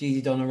Ramos,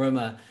 Gigi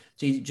Donnarumma,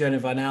 Jonah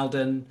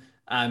Wijnaldum,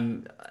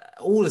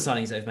 all the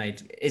signings they've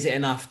made, is it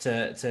enough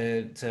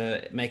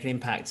to make an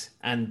impact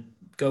and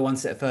go one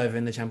step further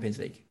in the Champions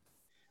League?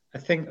 I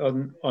think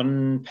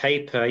on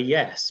paper,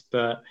 yes,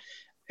 but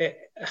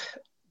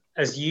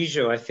as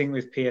usual, I think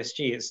with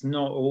PSG, it's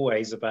not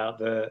always about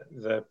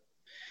the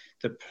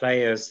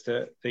players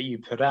that you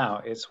put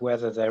out. It's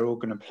whether they're all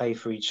going to play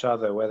for each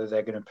other, whether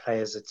they're going to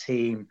play as a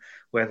team,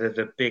 whether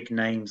the big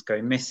names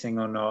go missing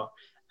or not.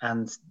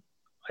 And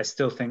I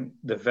still think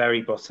the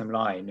very bottom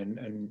line,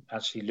 and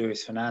actually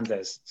Luis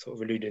Fernandez sort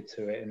of alluded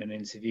to it in an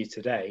interview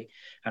today,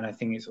 and I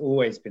think it's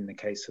always been the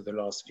case for the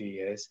last few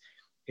years,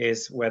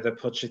 is whether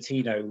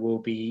Pochettino will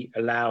be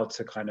allowed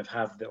to kind of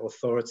have the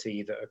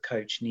authority that a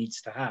coach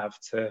needs to have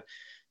to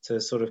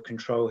sort of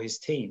control his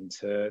team,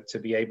 to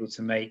be able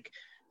to make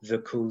the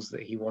calls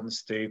that he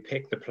wants to,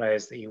 pick the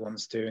players that he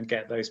wants to, and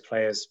get those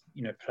players,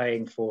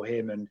 playing for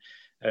him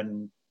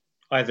and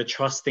either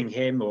trusting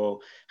him or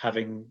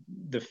having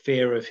the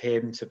fear of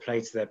him to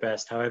play to their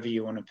best, however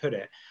you want to put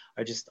it.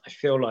 I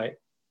feel like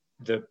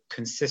the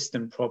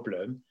consistent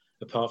problem,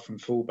 apart from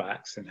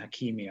fullbacks and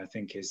Hakimi, I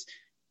think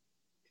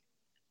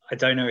I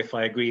don't know if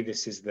I agree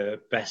this is the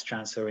best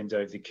transfer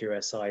window of the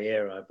QSI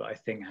era, but I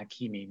think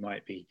Hakimi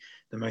might be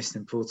the most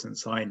important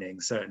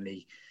signing,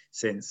 certainly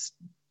since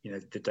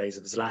the days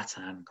of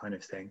Zlatan kind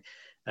of thing.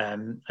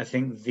 I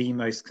think the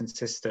most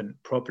consistent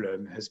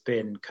problem has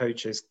been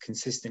coaches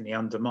consistently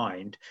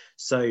undermined,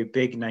 so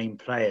big name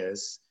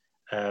players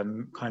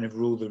kind of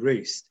rule the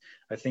roost.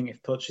 I think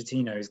if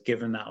Pochettino is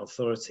given that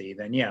authority,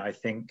 then I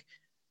think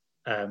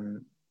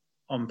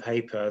on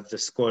paper the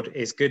squad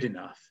is good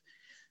enough.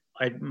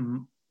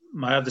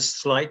 My other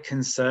slight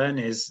concern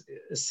is,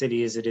 as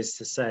silly as it is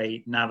to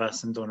say,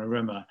 Navas and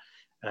Donnarumma,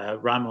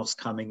 Ramos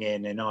coming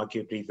in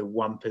arguably the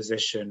one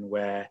position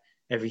where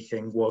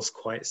everything was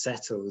quite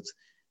settled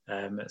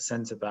at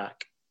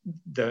centre-back,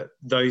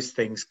 those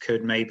things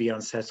could maybe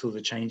unsettle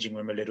the changing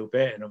room a little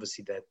bit. And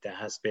obviously there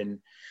has been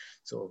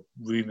sort of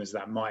rumours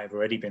that might have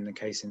already been the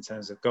case in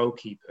terms of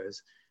goalkeepers.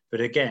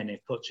 But again,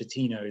 if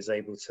Pochettino is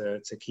able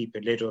to keep a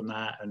lid on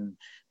that and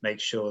make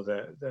sure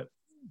that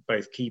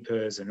both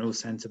keepers and all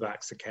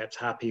centre-backs are kept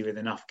happy with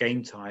enough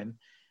game time,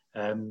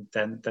 then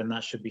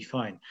that should be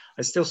fine.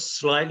 I still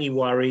slightly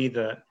worry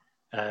that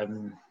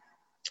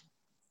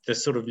the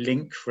sort of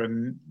link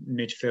from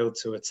midfield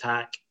to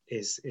attack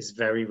is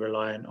very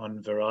reliant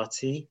on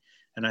Verratti.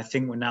 And I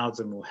think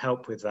Wijnaldum will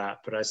help with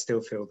that, but I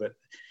still feel that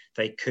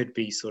they could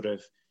be sort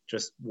of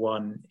just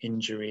one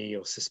injury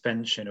or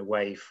suspension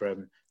away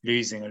from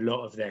losing a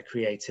lot of their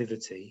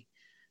creativity.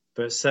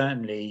 But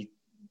certainly,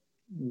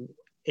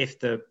 if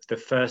the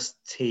first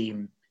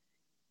team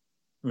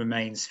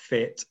remains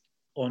fit,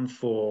 on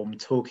form,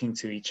 talking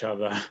to each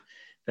other,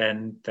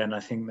 then I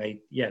think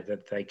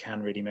that they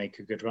can really make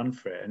a good run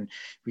for it. And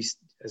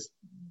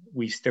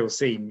we've still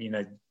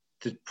seen,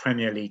 the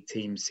Premier League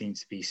teams seem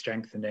to be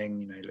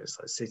strengthening. It looks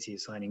like City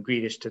is signing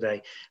Grealish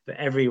today, but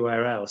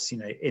everywhere else,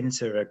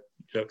 Inter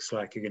looks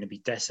like are going to be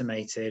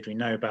decimated. We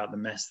know about the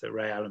mess that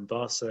Real and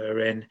Barca are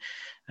in.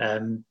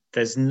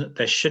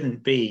 There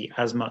shouldn't be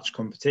as much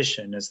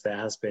competition as there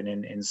has been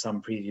in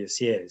some previous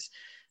years.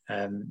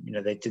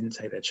 They didn't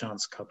take their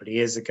chance a couple of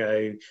years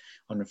ago.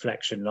 On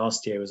reflection,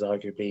 last year was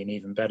arguably an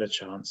even better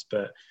chance,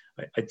 but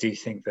I do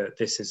think that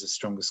this is a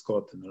stronger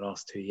squad than the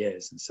last 2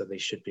 years, and so they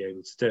should be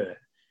able to do it.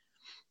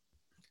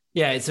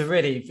 Yeah, it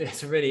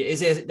definitely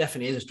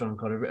is a strong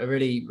squad, a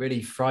really,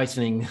 really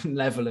frightening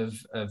level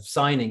of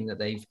signing that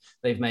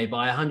they've made. But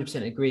I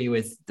 100% agree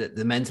with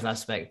the mental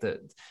aspect that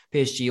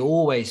PSG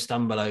always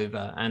stumble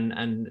over,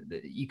 and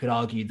you could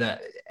argue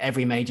that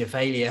every major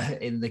failure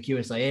in the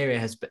QSI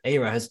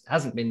era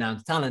hasn't been down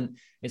to talent.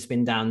 It's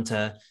been down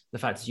to the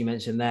factors you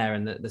mentioned there,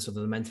 and the sort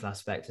of the mental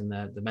aspect and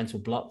the mental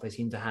block they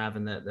seem to have,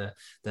 and the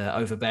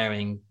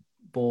overbearing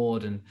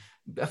board and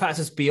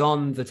factors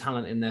beyond the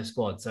talent in their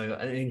squad. So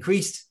an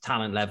increased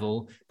talent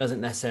level doesn't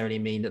necessarily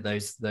mean that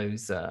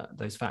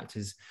those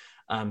factors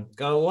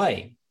go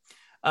away.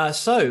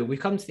 So we've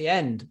come to the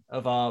end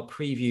of our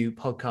preview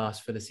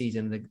podcast for the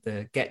season,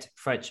 the Get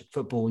French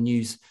Football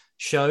News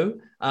show.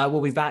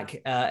 We'll be back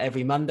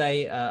every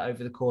Monday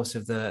over the course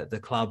of the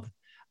club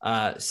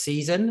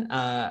season.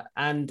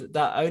 And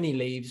that only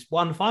leaves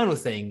one final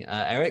thing,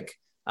 Eric.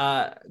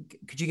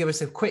 Could you give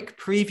us a quick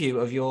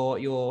preview of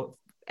your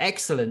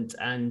excellent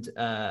and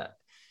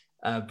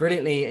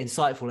brilliantly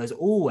insightful, as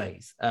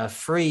always,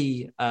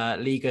 free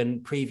Ligue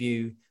 1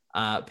 preview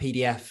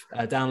PDF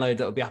download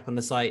that will be up on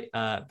the site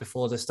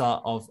before the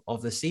start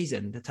of the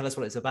season? Tell us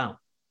what it's about.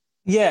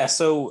 Yeah,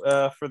 so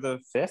for the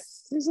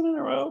 5th season in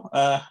a row,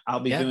 I'll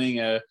be doing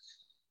a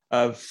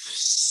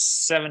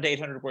 700 to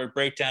 800 word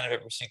breakdown of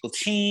every single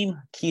team,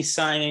 key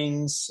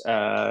signings,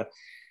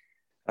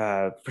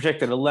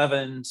 projected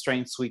 11,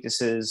 strengths,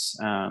 weaknesses,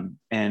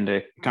 and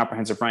a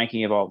comprehensive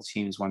ranking of all the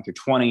teams 1 through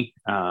 20.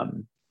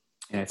 And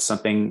it's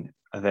something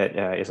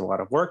that is a lot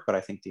of work, but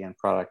I think the end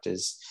product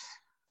is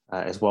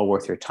well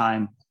worth your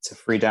time. It's a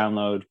free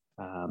download,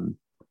 and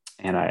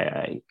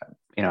I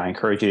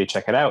encourage you to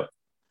check it out.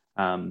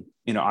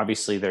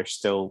 Obviously there's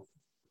still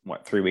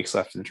 3 weeks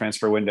left in the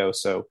transfer window,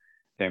 so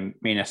there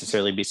may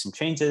necessarily be some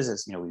changes.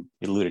 As we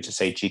alluded to,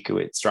 say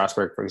Jiku at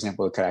Strasbourg, for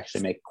example, it could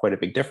actually make quite a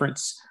big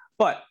difference.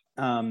 But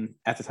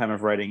at the time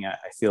of writing, I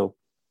feel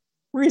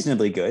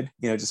reasonably good,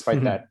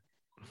 despite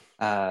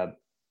that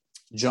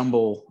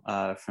jumble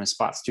from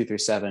spots 2 through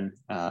 7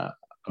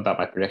 about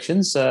my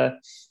predictions. So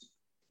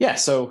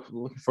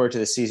looking forward to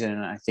the season.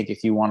 And I think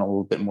if you want a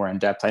little bit more in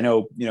depth, I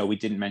know, we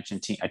didn't mention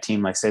a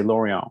team like, say,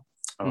 Lorient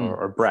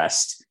or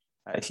Brest.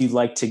 If you'd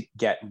like to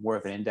get more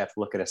of an in-depth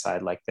look at a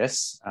side like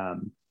this,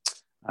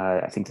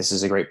 I think this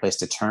is a great place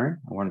to turn.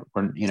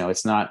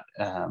 It's not,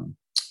 Adam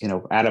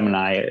and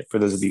I, for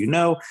those of you who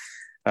know,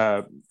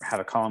 have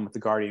a column with The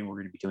Guardian. We're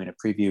going to be doing a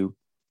preview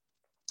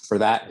for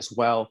that as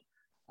well.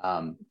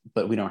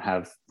 But we don't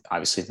have,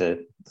 obviously,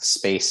 the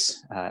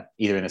space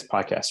either in this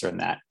podcast or in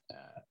that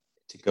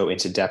to go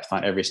into depth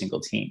on every single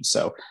team.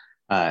 So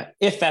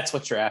if that's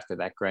what you're after,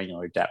 that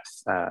granular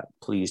depth,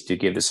 please do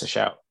give this a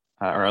shout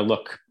or a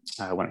look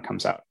when it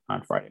comes out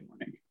on Friday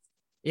morning.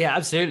 Yeah,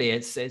 absolutely.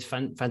 It's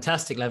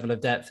fantastic level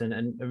of depth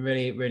and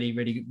really, really,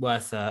 really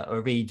worth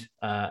a read.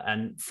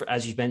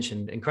 As you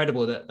mentioned,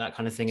 incredible that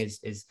kind of thing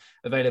is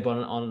available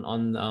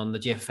on the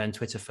GFN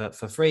Twitter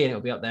for free, and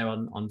it'll be up there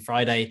on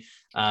Friday.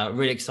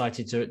 Really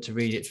excited to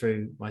read it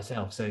through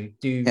myself. So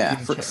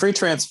free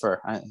transfer.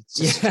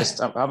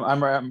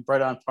 I'm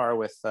right on par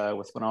with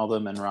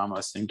Wijnaldum and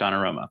Ramos and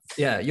Donnarumma.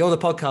 Yeah, you're the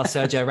podcast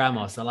Sergio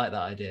Ramos. I like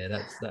that idea.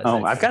 That's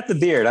I've got the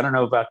beard. I don't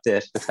know about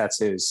the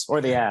tattoos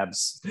or the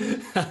abs.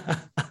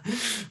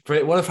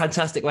 What a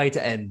fantastic way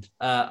to end.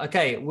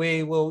 Okay,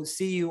 we will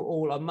see you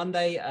all on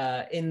Monday.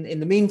 In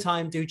the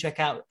meantime, do check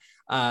out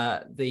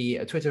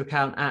the Twitter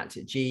account at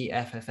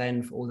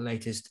GFFN for all the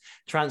latest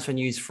transfer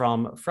news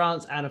from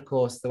France, and of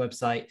course the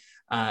website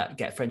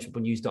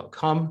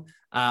getfrenchfootballnews.com.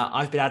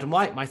 I've been Adam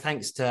White. My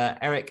thanks to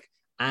Eric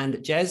and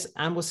Jez,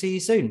 and we'll see you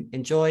soon.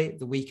 Enjoy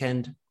the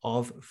weekend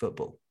of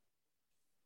football.